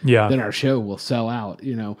play, then our show will sell out,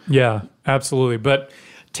 Yeah, absolutely. But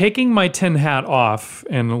taking my tin hat off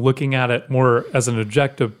and looking at it more as an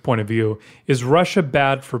objective point of view, is Russia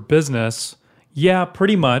bad for business? Yeah,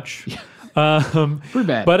 pretty much. Pretty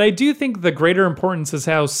bad. But I do think the greater importance is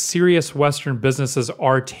how serious Western businesses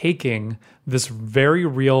are taking this very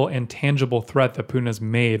real and tangible threat that Putin has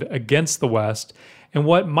made against the West. And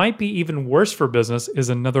what might be even worse for business is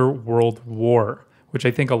another world war, which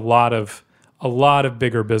I think a lot of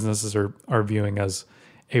bigger businesses are viewing as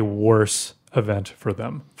a worse event for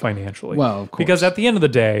them financially. Well, of course. Because at the end of the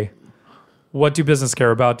day, what do business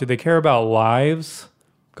care about? Do they care about lives,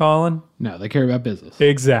 Colin? No, they care about business.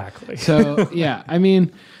 Exactly. So, yeah, I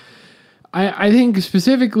mean, I think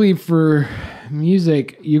specifically for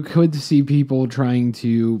music, you could see people trying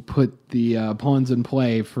to put the pawns in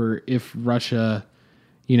play for if Russia,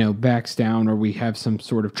 backs down, or we have some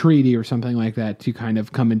sort of treaty or something like that, to kind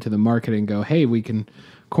of come into the market and go, hey, we can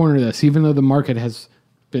corner this, even though the market has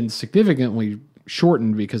been significantly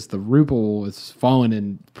shortened because the ruble has fallen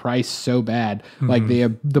in price so bad. Mm-hmm. Like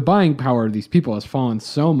the buying power of these people has fallen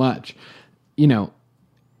so much.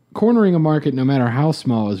 Cornering a market, no matter how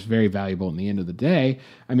small, is very valuable in the end of the day.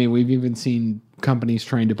 I mean, we've even seen companies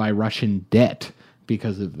trying to buy Russian debt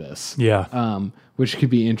because of this. Yeah. Which could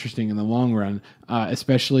be interesting in the long run,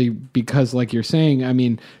 especially because, like you're saying, I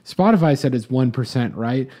mean, Spotify said it's 1%,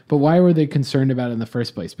 right? But why were they concerned about it in the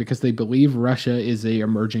first place? Because they believe Russia is a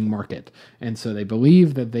emerging market. And so they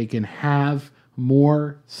believe that they can have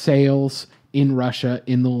more sales in Russia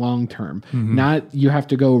in the long term. Not you have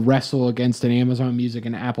to go wrestle against an Amazon Music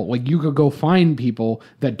and Apple. Like you could go find people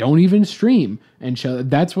that don't even stream and show.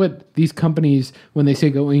 That's what these companies, when they say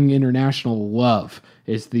going international, love,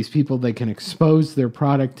 is these people they can expose their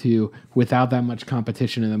product to without that much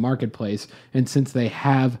competition in the marketplace. And since they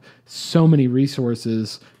have so many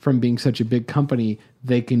resources from being such a big company,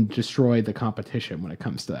 they can destroy the competition when it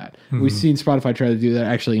comes to that. We've seen Spotify try to do that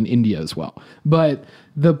actually in India as well. But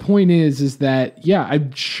the point is that, yeah,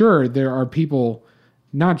 I'm sure there are people,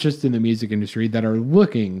 not just in the music industry, that are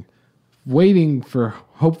waiting for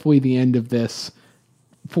hopefully the end of this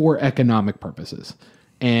for economic purposes.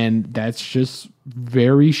 And that's just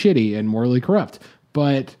very shitty and morally corrupt.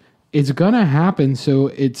 But it's going to happen, so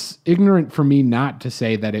it's ignorant for me not to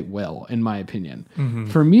say that it will, in my opinion.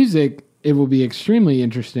 For music, it will be extremely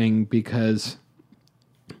interesting because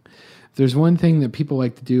there's one thing that people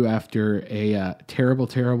like to do after a terrible,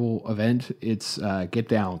 terrible event. It's get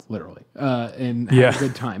down, literally, and have a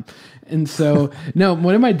good time. And so, no,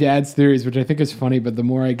 one of my dad's theories, which I think is funny, but the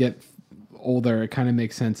more I get older, it kind of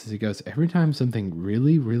makes sense, is he goes, every time something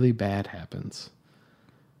really, really bad happens,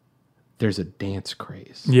 there's a dance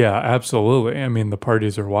craze. Yeah, absolutely. I mean, the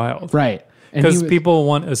parties are wild. Right. Because people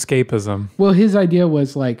want escapism. Well, his idea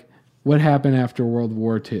was like, what happened after World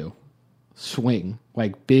War II? Swing,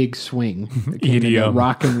 like big swing. EDM.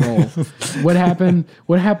 Rock and roll. What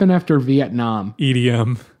happened after Vietnam?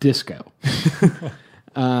 EDM. Disco.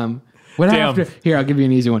 What happened after, here, I'll give you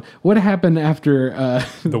an easy one. What happened after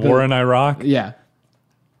the war in Iraq? Yeah.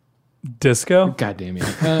 Disco? God damn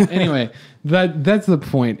it. Anyway, that's the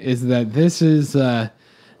point, is that this is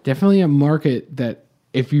definitely a market that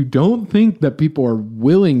if you don't think that people are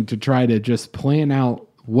willing to try to just plan out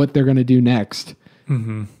what they're going to do next,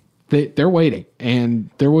 they're waiting, and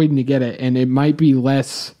they're waiting to get it. And it might be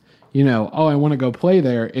less, I want to go play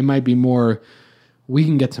there. It might be more, we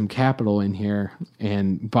can get some capital in here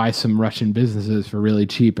and buy some Russian businesses for really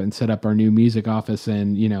cheap and set up our new music office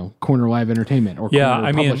and, Corner Live Entertainment or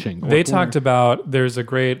Corner Publishing. They talked about, there's a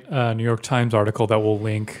great New York Times article that we'll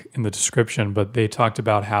link in the description, but they talked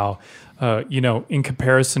about how, in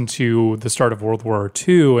comparison to the start of World War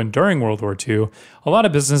II and during World War II, a lot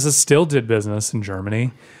of businesses still did business in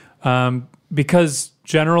Germany because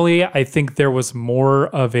generally I think there was more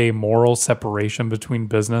of a moral separation between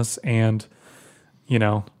business and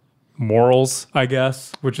morals, I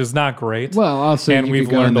guess, which is not great. Well, also, and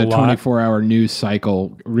we've learned the 24-hour news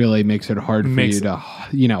cycle really makes it hard for you to,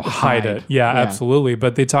 hide it. Yeah, absolutely.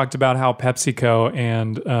 But they talked about how PepsiCo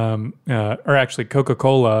and, or actually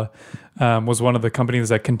Coca-Cola was one of the companies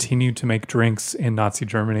that continued to make drinks in Nazi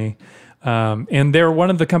Germany. And they're one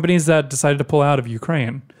of the companies that decided to pull out of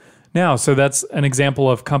Ukraine now. So that's an example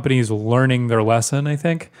of companies learning their lesson, I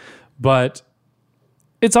think. But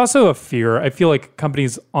it's also a fear. I feel like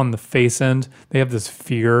companies on the face end, they have this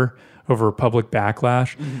fear over public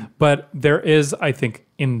backlash. But there is, I think,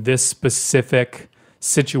 in this specific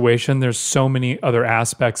situation, there's so many other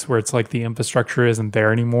aspects where it's like the infrastructure isn't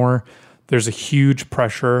there anymore. There's a huge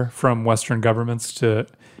pressure from Western governments to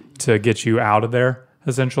get you out of there,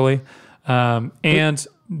 essentially. And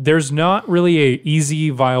there's not really an easy,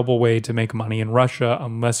 viable way to make money in Russia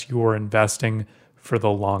unless you are investing for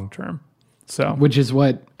the long term. So, which is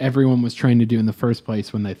what everyone was trying to do in the first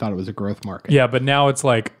place when they thought it was a growth market. Yeah, but now it's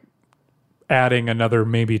like adding another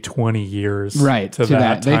maybe 20 years to that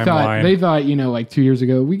timeline. They thought, like 2 years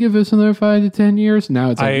ago, we give this another 5 to 10 years.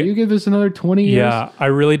 Now it's like, you give this another 20 years. Yeah, I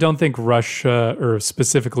really don't think Russia, or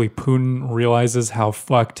specifically Putin, realizes how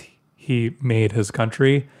fucked he made his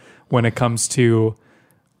country when it comes to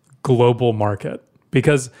global market.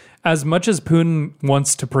 Because as much as Putin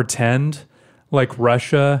wants to pretend like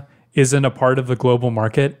Russia isn't a part of the global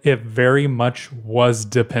market, it very much was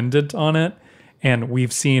dependent on it. And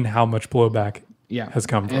we've seen how much blowback has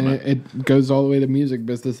come from it. It goes all the way to music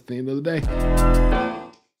business at the end of the day.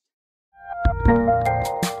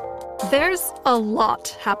 There's a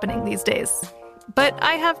lot happening these days. But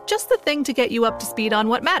I have just the thing to get you up to speed on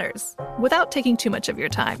what matters, without taking too much of your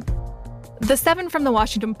time. The 7 from the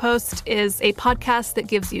Washington Post is a podcast that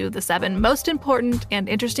gives you the 7 most important and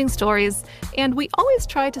interesting stories, and we always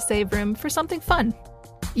try to save room for something fun.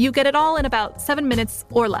 You get it all in about 7 minutes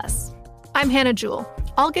or less. I'm Hannah Jewell.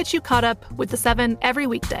 I'll get you caught up with the 7 every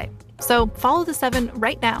weekday. So follow the 7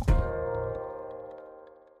 right now.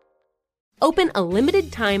 Open a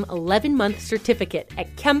limited-time 11-month certificate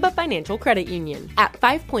at Kemba Financial Credit Union. At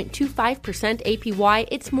 5.25% APY,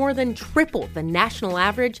 it's more than triple the national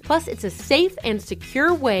average, plus it's a safe and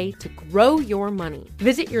secure way to grow your money.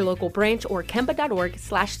 Visit your local branch or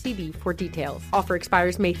kemba.org/cb for details. Offer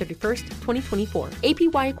expires May 31st, 2024.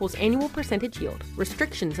 APY equals annual percentage yield.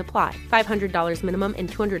 Restrictions apply. $500 minimum and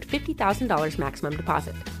 $250,000 maximum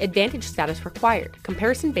deposit. Advantage status required.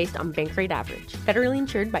 Comparison based on bank rate average. Federally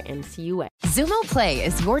insured by NCUA. Xumo Play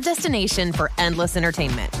is your destination for endless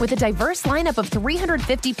entertainment. With a diverse lineup of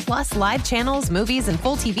 350 plus live channels, movies, and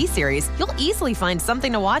full TV series, you'll easily find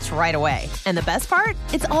something to watch right away. And the best part?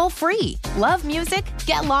 It's all free. Love music?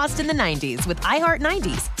 Get lost in the 90s with iHeart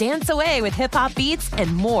 90s, dance away with hip-hop beats,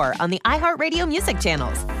 and more on the iHeartRadio music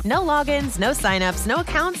channels. No logins, no signups, no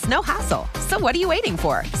accounts, no hassle. So what are you waiting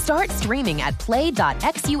for? Start streaming at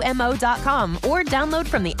play.xumo.com or download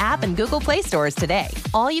from the app and Google Play stores today.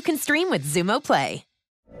 All you can stream with Xumo Play.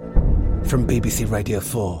 From BBC Radio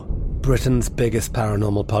 4, Britain's biggest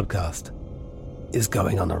paranormal podcast is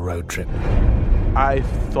going on a road trip. I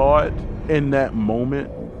thought in that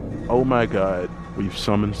moment, oh my God, we've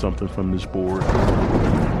summoned something from this board.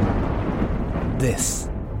 This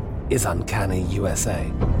is Uncanny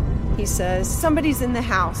USA. He says, somebody's in the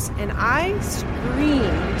house, and I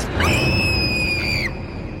screamed.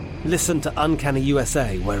 Listen to Uncanny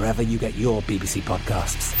USA wherever you get your BBC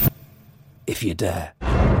podcasts, if you dare.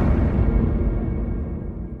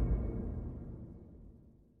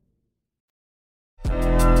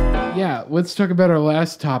 Yeah, let's talk about our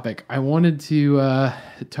last topic. I wanted to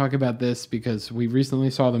talk about this because we recently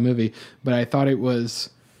saw the movie, but I thought it was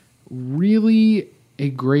really a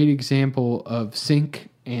great example of sync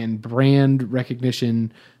and brand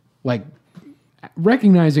recognition, like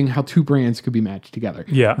recognizing how two brands could be matched together.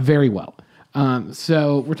 Yeah. Very well.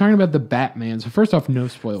 So we're talking about the Batman. So first off, no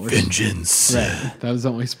spoilers. Vengeance. Right. That was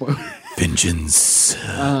the only spoiler. Vengeance.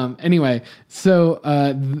 Anyway, so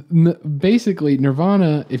basically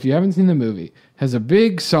Nirvana, if you haven't seen the movie, has a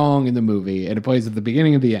big song in the movie and it plays at the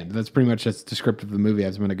beginning and the end. That's pretty much just descriptive of the movie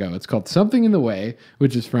as I'm going to go. It's called Something in the Way,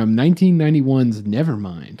 which is from 1991's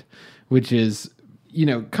Nevermind, which is, you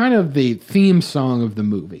know, kind of the theme song of the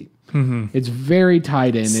movie. Mm-hmm. It's very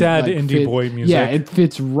tied in. Sad indie boy music. Yeah, it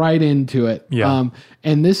fits right into it. Yeah.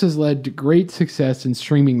 And this has led to great success in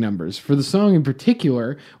streaming numbers. For the song in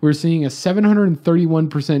particular, we're seeing a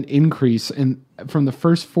 731% increase from the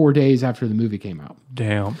first 4 days after the movie came out.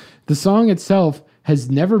 Damn. The song itself has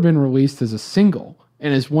never been released as a single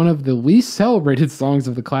and is one of the least celebrated songs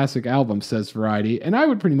of the classic album, says Variety, and I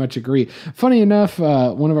would pretty much agree. Funny enough,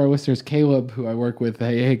 one of our listeners, Caleb, who I work with,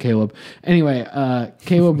 hey Caleb. Anyway,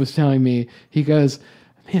 Caleb was telling me, he goes,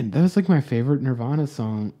 man, that was like my favorite Nirvana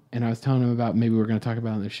song, and I was telling him about maybe we're going to talk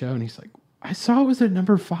about it on the show, and he's like, I saw it was at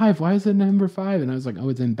number 5. Why is it number 5? And I was like, oh,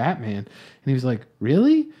 it's in Batman. And he was like,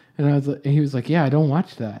 really? And he was like, yeah, I don't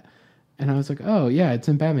watch that. And I was like, oh, yeah, it's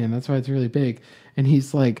in Batman. That's why it's really big. And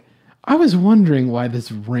he's like, I was wondering why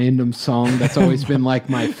this random song that's always been like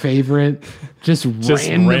my favorite just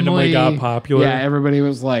randomly got popular. Yeah, everybody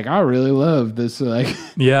was like, I really love this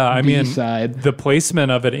yeah, I mean, B-side. The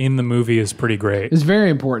placement of it in the movie is pretty great. It's very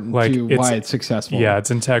important to why it's successful. Yeah, it's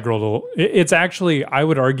integral to it's actually, I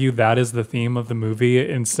would argue that is the theme of the movie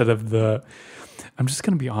instead of I'm just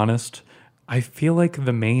going to be honest, I feel like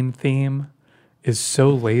the main theme is so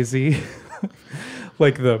lazy.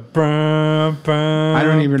 Like the I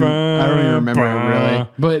don't even remember it really.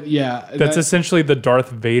 But yeah. That's essentially the Darth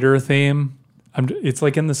Vader theme. It's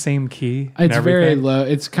like in the same key. It's very low.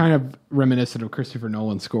 It's kind of reminiscent of Christopher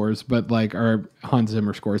Nolan scores, but like our Hans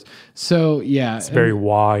Zimmer scores. So yeah. It's very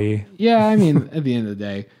why. Yeah, I mean, at the end of the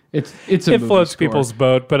day, it floats people's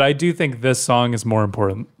boat, but I do think this song is more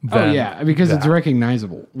important than because it's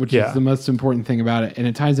recognizable, which is the most important thing about it, and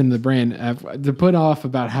it ties into the brand. To put off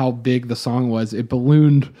about how big the song was, it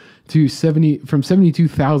ballooned to from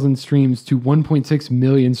 72,000 streams to 1.6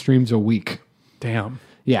 million streams a week. Damn.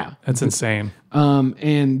 Yeah. That's insane.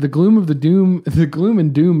 And the gloom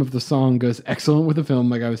and doom of the song goes excellent with the film,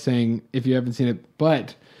 like I was saying, if you haven't seen it,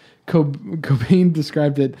 but Cobain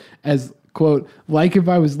described it as, quote, like if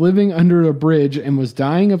I was living under a bridge and was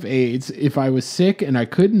dying of AIDS, if I was sick and I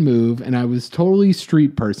couldn't move and I was totally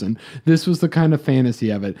street person, this was the kind of fantasy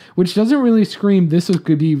of it, which doesn't really scream this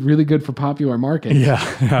could be really good for popular market. Yeah,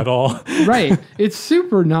 at all. Right. It's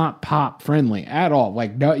super not pop friendly at all.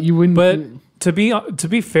 Like, no, you wouldn't. But to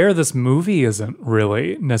be fair, this movie isn't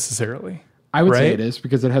really necessarily. I would say it is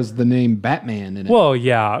because it has the name Batman in it. Well,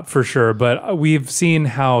 yeah, for sure. But we've seen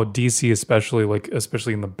how DC,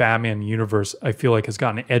 especially in the Batman universe, I feel like has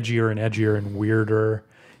gotten edgier and edgier and weirder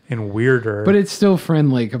and weirder. But it's still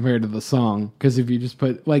friendly compared to the song. Because if you just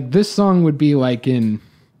put, like, this song would be like in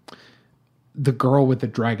The Girl with the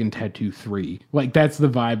Dragon Tattoo 3. Like, that's the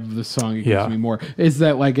vibe of the song. It gives me more. Is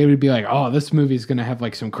that, like, it would be like, oh, this movie's going to have,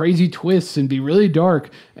 like, some crazy twists and be really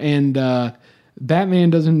dark. And Batman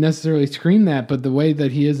doesn't necessarily scream that, but the way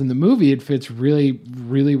that he is in the movie, it fits really,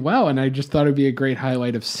 really well. And I just thought it'd be a great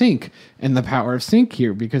highlight of sync and the power of sync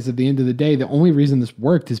here, because at the end of the day, the only reason this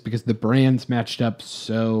worked is because the brands matched up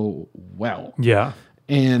so well. Yeah.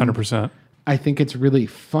 And 100%. I think it's really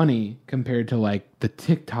funny compared to like the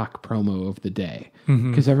TikTok promo of the day.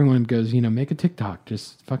 Because everyone goes, you know, make a TikTok,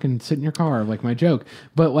 just fucking sit in your car, like my joke.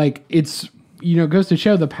 But like, it's, you know, goes to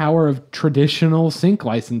show the power of traditional sync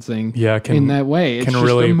licensing in that way. It's can just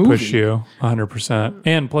really a movie. push you 100%.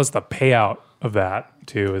 And plus the payout of that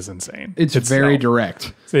too is insane. It's very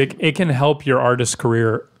direct. So it can help your artist's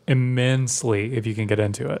career immensely if you can get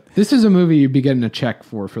into it. This is a movie you'd be getting a check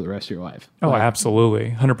for the rest of your life. Oh, like,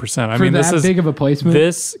 absolutely. 100%. I for mean, that this is big of a placement.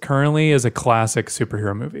 This currently is a classic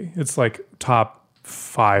superhero movie. It's like top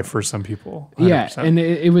 5 for some people. 100%. Yeah, and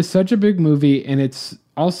it was such a big movie, and it's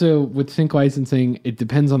also with sync licensing, it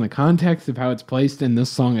depends on the context of how it's placed, and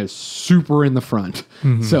this song is super in the front.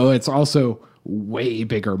 So it's also way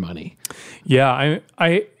bigger money. Yeah,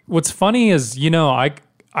 I what's funny is, you know,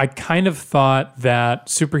 I kind of thought that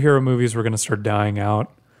superhero movies were going to start dying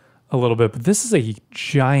out a little bit, but this is a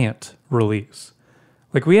giant release.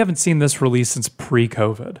 Like, we haven't seen this release since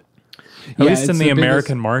pre-COVID. At least in the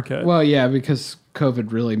American market. Well, yeah, because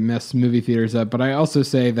COVID really messed movie theaters up. But I also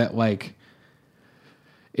say that, like,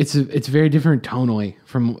 it's very different tonally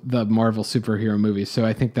from the Marvel superhero movies. So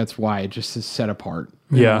I think that's why it just is set apart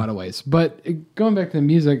in a lot of ways. But going back to the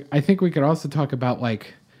music, I think we could also talk about,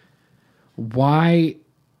 like, why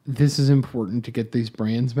this is important to get these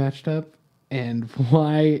brands matched up. And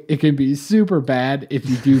why it can be super bad if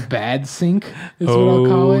you do bad sync, is what I'll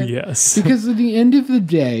call it. Yes. Because at the end of the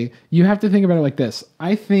day, you have to think about it like this.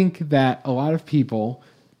 I think that a lot of people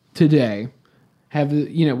today have,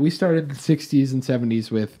 you know, we started the 60s and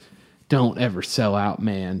 70s with don't ever sell out,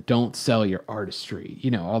 man. Don't sell your artistry.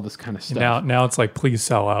 You know, all this kind of stuff. Now it's like, please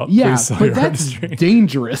sell out. Yeah, please sell but your that's artistry.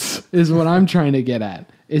 dangerous, is what I'm trying to get at.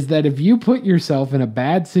 Is that if you put yourself in a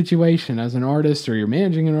bad situation as an artist, or you're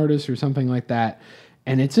managing an artist or something like that,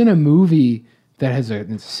 and it's in a movie that has an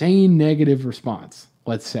insane negative response,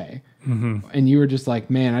 let's say, and you were just like,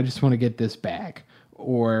 man, I just want to get this back.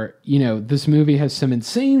 Or, you know, this movie has some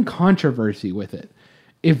insane controversy with it.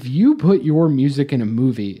 If you put your music in a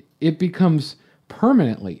movie, it becomes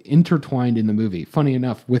permanently intertwined in the movie. Funny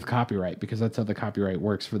enough, with copyright, because that's how the copyright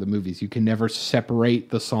works for the movies. You can never separate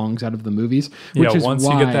the songs out of the movies. Which is once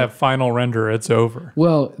why, you get that final render, it's over.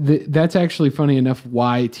 Well, that's actually funny enough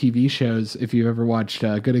why TV shows, if you've ever watched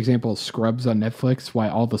a good example of Scrubs on Netflix, why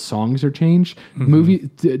all the songs are changed.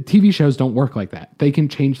 TV shows don't work like that. They can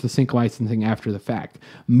change the sync licensing after the fact.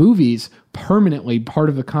 Movies, permanently part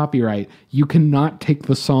of the copyright, you cannot take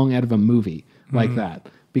the song out of a movie like that,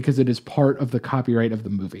 because it is part of the copyright of the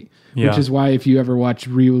movie. Which is why if you ever watch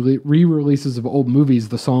re-releases of old movies,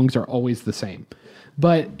 the songs are always the same.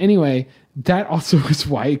 But anyway, that also is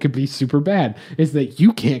why it could be super bad, is that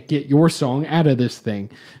you can't get your song out of this thing.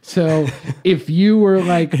 So if you were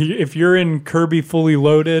like... if you're in Kirby Fully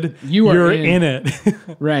Loaded, you're in it.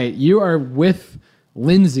 Right. You are with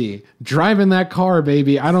Lindsay driving that car,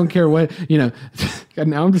 baby. I don't care what, you know.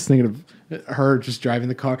 Now I'm just thinking of her just driving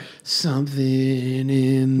the car. Something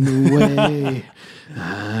in the way.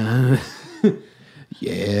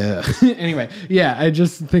 Yeah. Anyway, yeah, I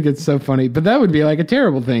just think it's so funny. But that would be like a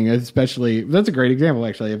terrible thing, especially, that's a great example,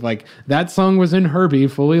 actually. If like that song was in Herbie,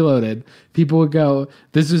 Fully Loaded, people would go,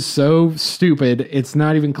 this is so stupid. It's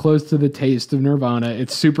not even close to the taste of Nirvana.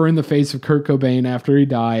 It's super in the face of Kurt Cobain after he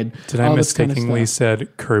died. Did I mistakenly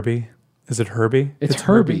said Kirby? Is it Herbie? It's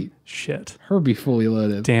Herbie. Shit. Herbie Fully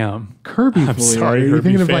Loaded. Damn. Kirby I'm Fully sorry, Loaded. Are you Herbie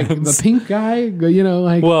thinking fans. of like the pink guy? You know,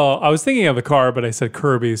 like. Well, I was thinking of the car, but I said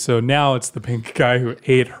Kirby, so now it's the pink guy who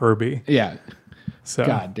ate Herbie. Yeah. So.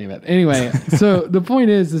 God damn it. Anyway, so the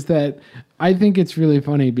point is that I think it's really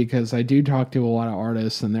funny because I do talk to a lot of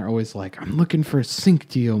artists and they're always like, I'm looking for a sync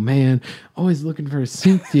deal, man. Always looking for a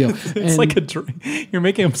sync deal. It's like you're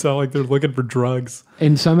making them sound like they're looking for drugs.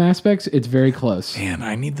 In some aspects, it's very close. Man,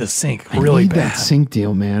 I need the sync really bad. I need that sync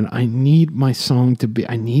deal, man. I need my song to be,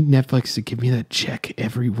 I need Netflix to give me that check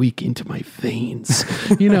every week into my veins.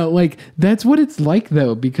 You know, like that's what it's like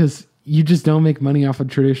though, because you just don't make money off of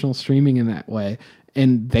traditional streaming in that way.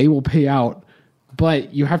 And they will pay out.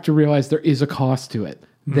 But you have to realize there is a cost to it.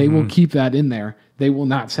 They will keep that in there. They will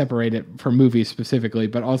not separate it from movies specifically,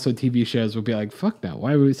 but also TV shows will be like, fuck no,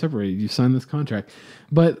 why would we separate it? You signed this contract.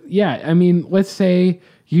 But yeah, I mean, let's say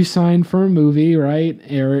you signed for a movie, right?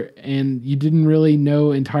 And you didn't really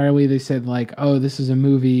know entirely. They said like, oh, this is a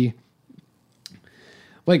movie.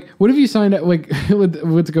 Like, what if you signed up, like,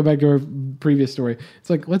 let's go back to our previous story. It's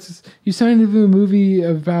like, you signed into a movie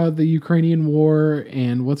about the Ukrainian war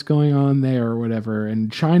and what's going on there or whatever,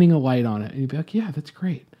 and shining a light on it. And you'd be like, yeah, that's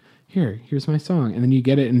great. Here's my song. And then you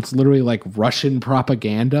get it, and it's literally like Russian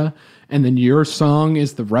propaganda. And then your song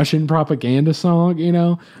is the Russian propaganda song, you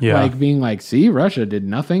know? Yeah. Like being like, see, Russia did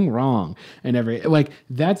nothing wrong. And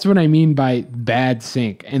that's what I mean by bad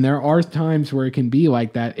sync. And there are times where it can be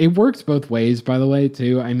like that. It works both ways, by the way,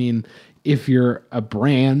 too. I mean, if you're a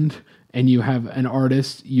brand and you have an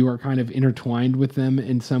artist, you are kind of intertwined with them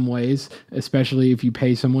in some ways, especially if you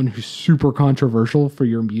pay someone who's super controversial for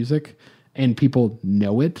your music and people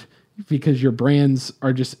know it. Because your brands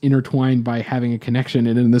are just intertwined by having a connection.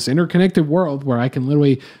 And in this interconnected world where I can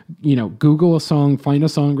literally, Google a song, find a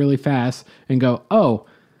song really fast and go, oh,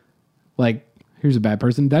 like, here's a bad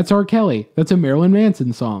person. That's R. Kelly. That's a Marilyn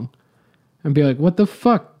Manson song. And be like, what the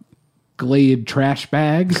fuck, Glade trash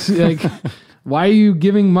bags? Like, why are you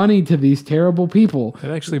giving money to these terrible people? It'd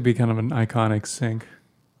actually be kind of an iconic sync.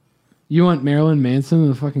 You want Marilyn Manson and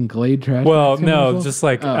the fucking Glade trash Well, bags no, commercial? just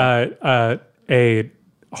like a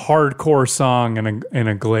hardcore song in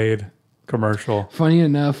a Glade commercial. Funny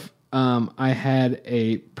enough, I had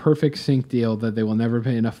a perfect sync deal that they will never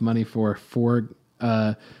pay enough money for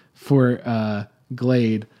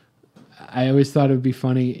Glade. I always thought it would be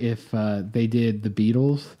funny if they did the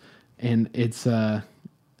Beatles, and it's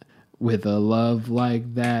with a love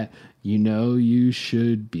like that, you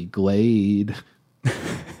should be Glade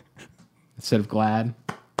instead of Glad.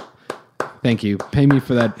 Thank you. Pay me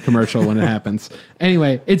for that commercial when it happens.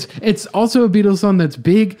 Anyway, it's also a Beatles song that's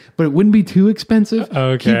big, but it wouldn't be too expensive.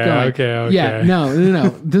 Okay. Yeah, no.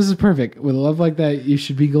 This is perfect. With a love like that, you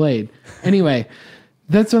should be Glade. Anyway,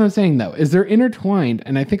 that's what I'm saying, though, is they're intertwined,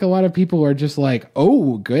 and I think a lot of people are just like,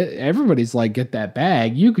 oh, good. Everybody's like, get that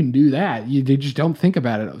bag. You can do that. They just don't think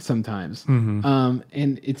about it sometimes. Mm-hmm.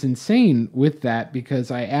 And it's insane with that because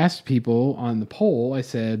I asked people on the poll, I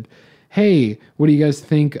said, hey, what do you guys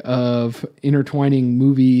think of intertwining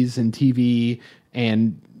movies and TV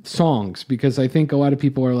and songs? Because I think a lot of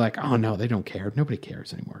people are like, oh, no, they don't care. Nobody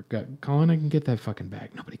cares anymore. Colin, I can get that fucking bag.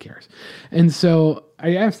 Nobody cares. And so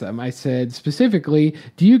I asked them, I said, specifically,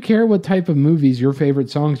 do you care what type of movies your favorite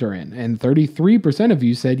songs are in? And 33% of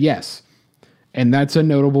you said yes. And that's a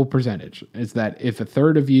notable percentage, is that if a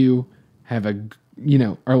third of you have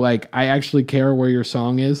are like, I actually care where your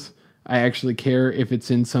song is. I actually care if it's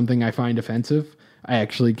in something I find offensive. I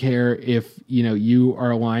actually care if, you are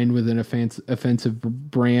aligned with an offensive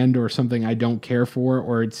brand or something I don't care for,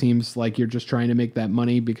 or it seems like you're just trying to make that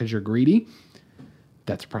money because you're greedy.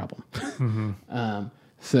 That's a problem. Mm-hmm.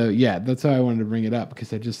 So yeah, that's how I wanted to bring it up,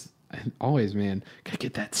 because I always, man, gotta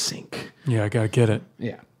get that sync. Yeah, I gotta get it.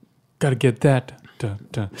 Yeah. Gotta get that. Dun,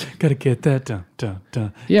 dun. Gotta get that. Dun, dun,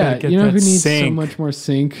 dun. Yeah, who needs sync. so much more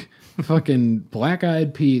sync? Fucking Black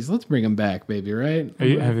Eyed Peas. Let's bring them back, baby, right?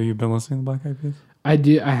 Have you been listening to Black Eyed Peas? I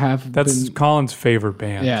do. I have. That's Colin's favorite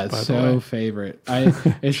band. Yeah, so favorite.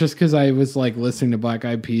 It's just because I was like listening to Black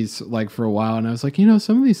Eyed Peas like for a while, and I was like,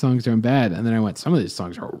 some of these songs aren't bad, and then I went, some of these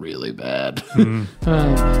songs are really bad.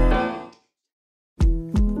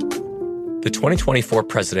 The 2024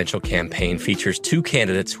 presidential campaign features two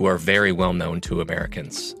candidates who are very well known to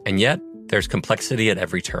Americans, and yet there's complexity at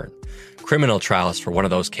every turn. Criminal trials for one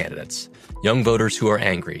of those candidates, young voters who are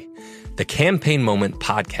angry. The Campaign Moment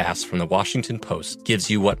podcast from the Washington Post gives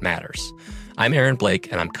you what matters. I'm Aaron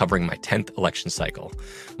Blake, and I'm covering my 10th election cycle.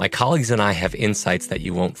 My colleagues and I have insights that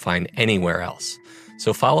you won't find anywhere else.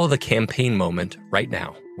 So follow the Campaign Moment right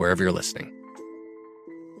now, wherever you're listening.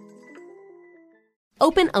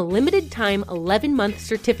 Open a limited-time 11-month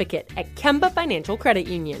certificate at Kemba Financial Credit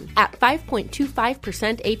Union. At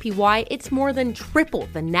 5.25% APY, it's more than triple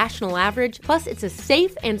the national average, plus it's a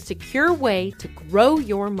safe and secure way to grow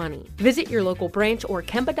your money. Visit your local branch or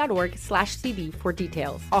kemba.org/cb for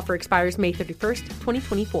details. Offer expires May 31st,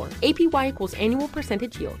 2024. APY equals annual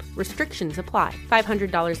percentage yield. Restrictions apply.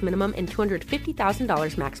 $500 minimum and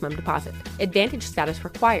 $250,000 maximum deposit. Advantage status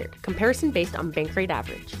required. Comparison based on bank rate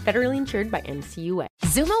average. Federally insured by NCUA.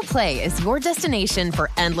 Zumo Play is your destination for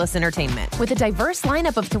endless entertainment. With a diverse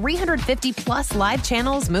lineup of 350 plus live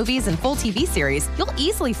channels, movies, and full TV series, you'll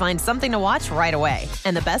easily find something to watch right away.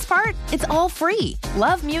 And the best part? It's all free.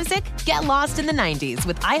 Love music? Get lost in the 90s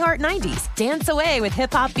with iHeart 90s, dance away with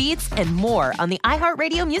hip-hop beats, and more on the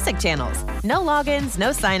iHeartRadio music channels. No logins, no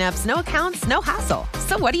signups, no accounts, no hassle.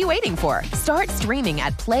 So what are you waiting for? Start streaming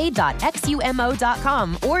at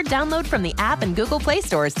play.xumo.com or download from the app and Google Play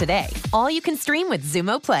stores today. All you can stream with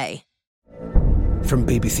Zumo Play. From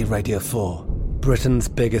BBC Radio 4, Britain's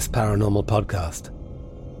biggest paranormal podcast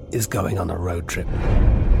is going on a road trip.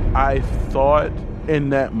 I thought in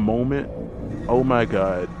that moment, oh my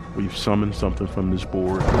God, we've summoned something from this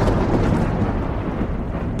board.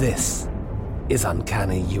 This is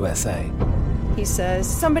Uncanny USA. He says,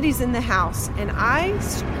 somebody's in the house, and I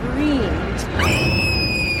screamed.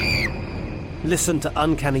 Listen to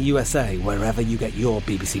Uncanny USA wherever you get your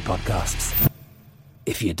BBC podcasts,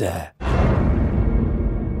 if you dare.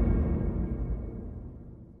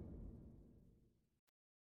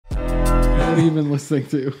 What are you even listening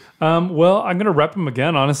to? Well, I'm going to rep him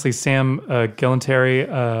again. Honestly, Sam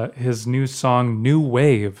Gillentary, his new song, New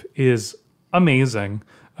Wave, is amazing.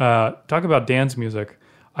 Talk about dance music.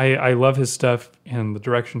 I love his stuff and the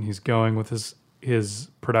direction he's going with his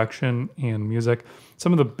production and music.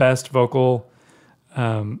 Some of the best vocal,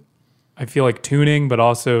 I feel like tuning, but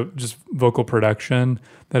also just vocal production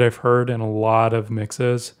that I've heard in a lot of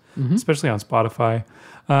mixes, especially on Spotify.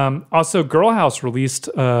 Also, Girl House released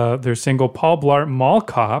their single Paul Blart Mall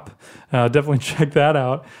Cop. Definitely check that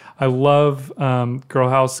out. I love Girl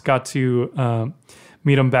House. Got to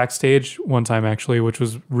meet them backstage one time, actually, which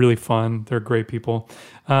was really fun. They're great people.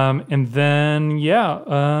 And then,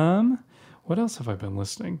 what else have I been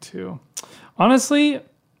listening to? Honestly,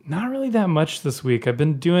 not really that much this week. I've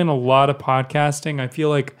been doing a lot of podcasting. I feel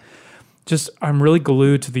like I'm really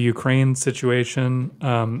glued to the Ukraine situation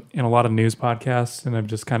in a lot of news podcasts, and I'm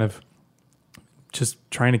just kind of just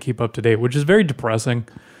trying to keep up to date, which is very depressing.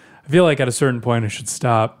 I feel like at a certain point I should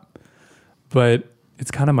stop, but it's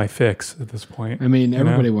kind of my fix at this point. I mean,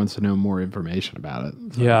 everybody wants to know more information about it.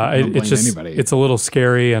 So it's a little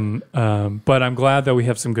scary, and but I'm glad that we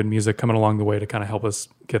have some good music coming along the way to kind of help us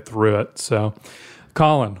get through it. So,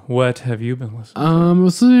 Colin, what have you been listening to? I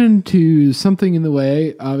was listening to Something in the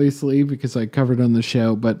Way, obviously, because I covered on the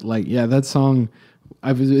show. But that song,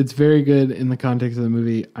 it's very good in the context of the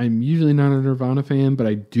movie. I'm usually not a Nirvana fan, but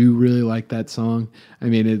I do really like that song. I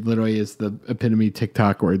mean, it literally is the epitome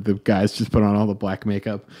TikTok where the guys just put on all the black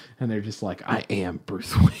makeup and they're just like, I am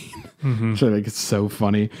Bruce Wayne. Mm-hmm. So it's so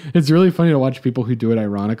funny. It's really funny to watch people who do it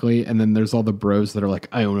ironically. And then there's all the bros that are like,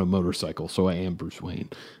 I own a motorcycle, so I am Bruce Wayne.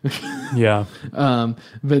 Yeah.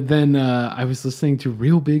 But then I was listening to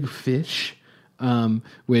Real Big Fish,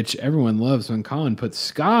 which everyone loves when Colin puts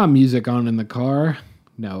ska music on in the car.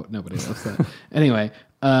 No, nobody loves that. Anyway,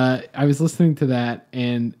 I was listening to that,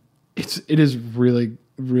 and it is really,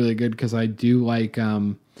 really good because I do like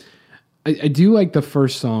I do like the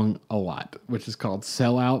first song a lot, which is called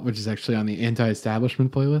Sell Out, which is actually on the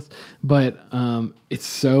Anti-Establishment playlist. But it's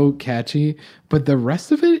so catchy, but the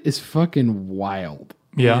rest of it is fucking wild.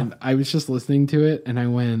 Yeah. And I was just listening to it, and I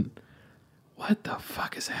went, what the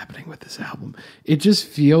fuck is happening with this album? It just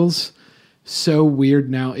feels so weird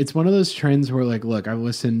now. It's one of those trends where, like, look, I've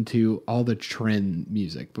listened to all the trend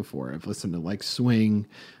music before. I've listened to like swing,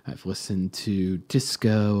 I've listened to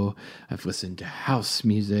disco, I've listened to house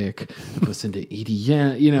music, I've listened to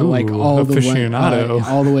EDM, all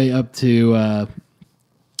the way up to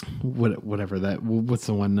whatever that. What's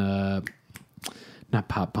the one? Not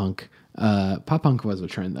pop punk. Pop punk was a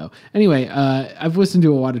trend though. Anyway, I've listened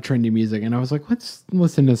to a lot of trendy music, and I was like, let's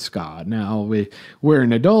listen to ska. Now we're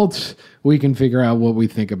an adult. We can figure out what we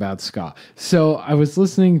think about ska. So I was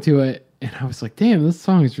listening to it, and I was like, damn, this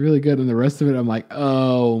song is really good. And the rest of it, I'm like,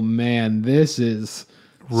 oh man, this is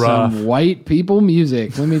rough. Some white people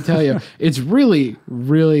music. Let me tell you, it's really,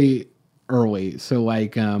 really early. So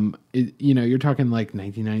like, you're talking like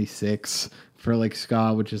 1996 for like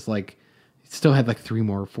ska, which is like, still had like 4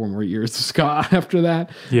 more years of ska after that.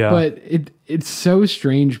 Yeah. But it's so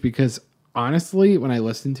strange because honestly, when I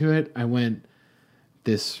listened to it, I went,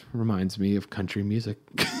 this reminds me of country music.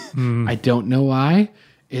 I don't know why.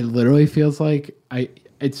 It literally feels like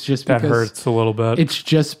it's just because that hurts a little bit. It's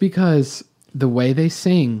just because the way they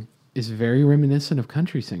sing is very reminiscent of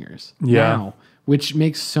country singers now, which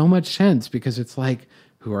makes so much sense because it's like,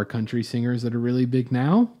 who are country singers that are really big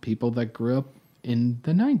now? People that grew up in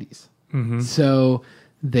the 90s. Mm-hmm. So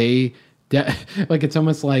they, it's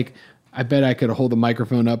almost like I bet I could hold the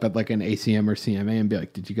microphone up at like an ACM or CMA and be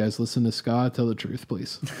like, did you guys listen to ska? Tell the truth,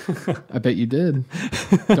 please. I bet you did.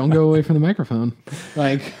 Don't go away from the microphone.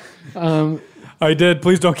 Like, I did.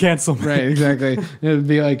 Please don't cancel me. Right, exactly. It'd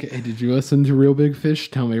be like, hey, did you listen to Real Big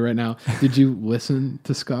Fish? Tell me right now. Did you listen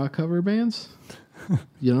to ska cover bands?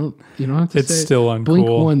 You don't have to it's say It's still uncool. Blink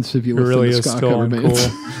once if you listen really to ska cover bands.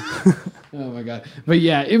 Oh my God. But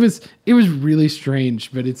yeah, it was really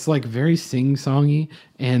strange, but it's like very sing-songy.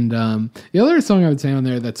 And the other song I would say on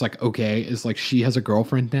there that's like okay is like She Has a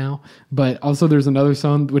Girlfriend Now. But also there's another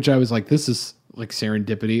song which I was like, this is like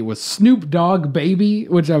serendipity, was Snoop Dogg Baby,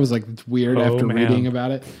 which I was like, it's weird after reading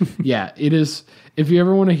about it. Yeah, it is. If you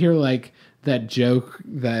ever want to hear like that joke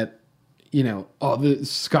that, you know, oh, the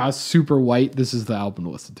ska's super white, this is the album to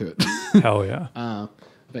listen to it. Hell yeah.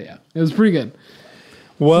 But yeah, it was pretty good.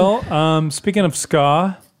 Well, speaking of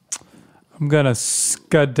ska, I'm going to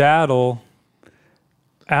skedaddle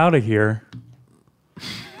out of here.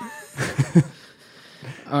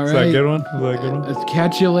 All right. Is that a good one? Is that a good one?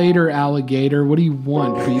 Catch you later, alligator. What do you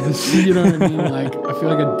want, Beavis? You know what I mean? Like, I feel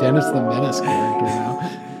like a Dennis the Menace character now.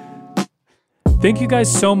 Thank you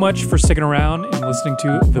guys so much for sticking around and listening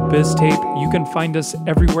to The Biz Tape. You can find us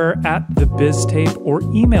everywhere at The Biz Tape or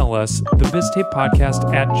email us,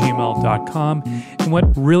 thebiztapepodcast@gmail.com. And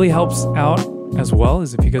what really helps out as well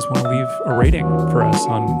is if you guys want to leave a rating for us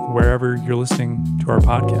on wherever you're listening to our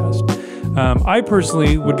podcast. I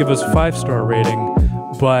personally would give us a 5-star rating,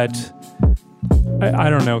 but I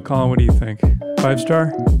don't know. Colin, what do you think?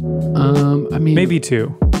 5-star? I mean... Maybe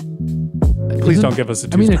 2. Please don't give us a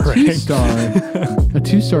 2-star rating. A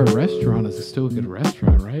 2-star restaurant is still a good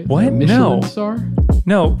restaurant, right? What? A Michelin star?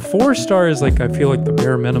 No, 4-star is like, I feel like the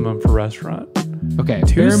bare minimum for restaurant. Okay,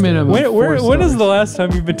 bare minimum. When is the last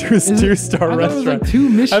time you've been to a 2-star restaurant? Like 2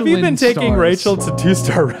 Michelin Have you been taking stars. Rachel to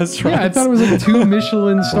 2-star restaurants? Yeah, I thought it was like 2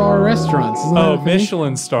 Michelin star restaurants. Oh,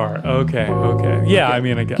 Michelin star. Okay. Yeah, okay. I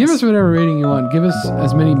mean, I guess. Give us whatever rating you want. Give us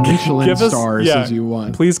as many Michelin stars as you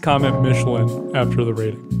want. Please comment Michelin after the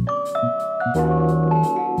rating.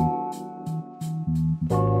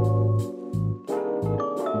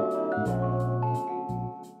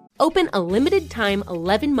 Open a limited-time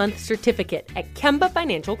 11-month certificate at Kemba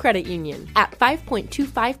Financial Credit Union. At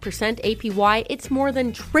 5.25% APY, it's more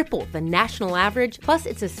than triple the national average, plus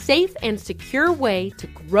it's a safe and secure way to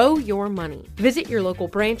grow your money. Visit your local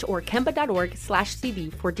branch or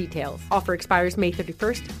kemba.org/cb for details. Offer expires May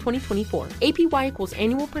 31st, 2024. APY equals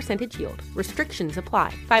annual percentage yield. Restrictions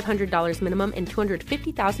apply. $500 minimum and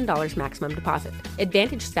 $250,000 maximum deposit.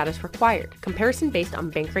 Advantage status required. Comparison based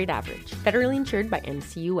on bank rate average. Federally insured by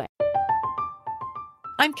NCUA.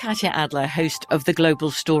 I'm Katya Adler, host of The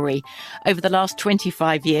Global Story. Over the last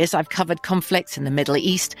 25 years, I've covered conflicts in the Middle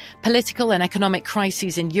East, political and economic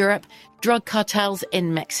crises in Europe, drug cartels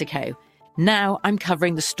in Mexico. Now I'm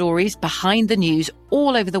covering the stories behind the news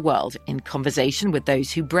all over the world in conversation with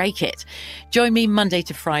those who break it. Join me Monday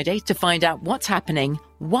to Friday to find out what's happening,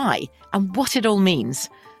 why, and what it all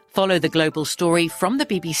means. Follow The Global Story from the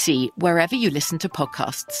BBC wherever you listen to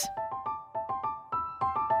podcasts.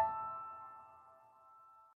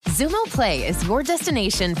 Zumo Play is your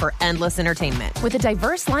destination for endless entertainment. With a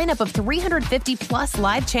diverse lineup of 350 plus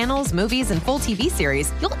live channels, movies, and full TV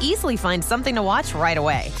series, you'll easily find something to watch right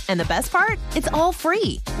away. And the best part? It's all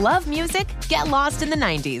free. Love music? Get lost in the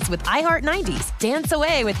 90s with iHeart 90s, dance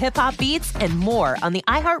away with hip-hop beats, and more on the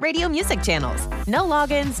iHeartRadio music channels. No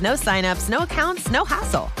logins, no signups, no accounts, no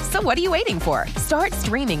hassle. So what are you waiting for? Start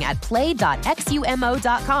streaming at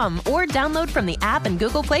play.xumo.com or download from the app and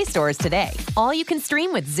Google Play stores today. All you can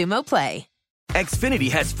stream with Zumo Play. Xfinity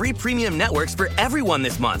has free premium networks for everyone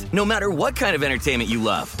this month, no matter what kind of entertainment you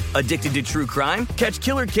love. Addicted to true crime? Catch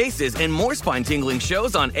killer cases and more spine-tingling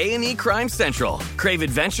shows on A&E Crime Central. Crave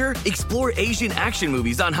adventure? Explore Asian action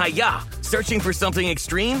movies on Hi-Ya. Searching for something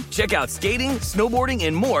extreme? Check out skating, snowboarding,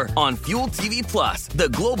 and more on Fuel TV Plus, the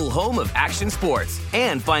global home of action sports.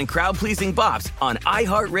 And find crowd-pleasing bops on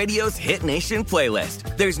iHeartRadio's Hit Nation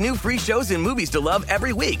playlist. There's new free shows and movies to love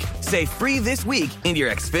every week. Say free this week in your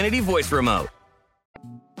Xfinity voice remote.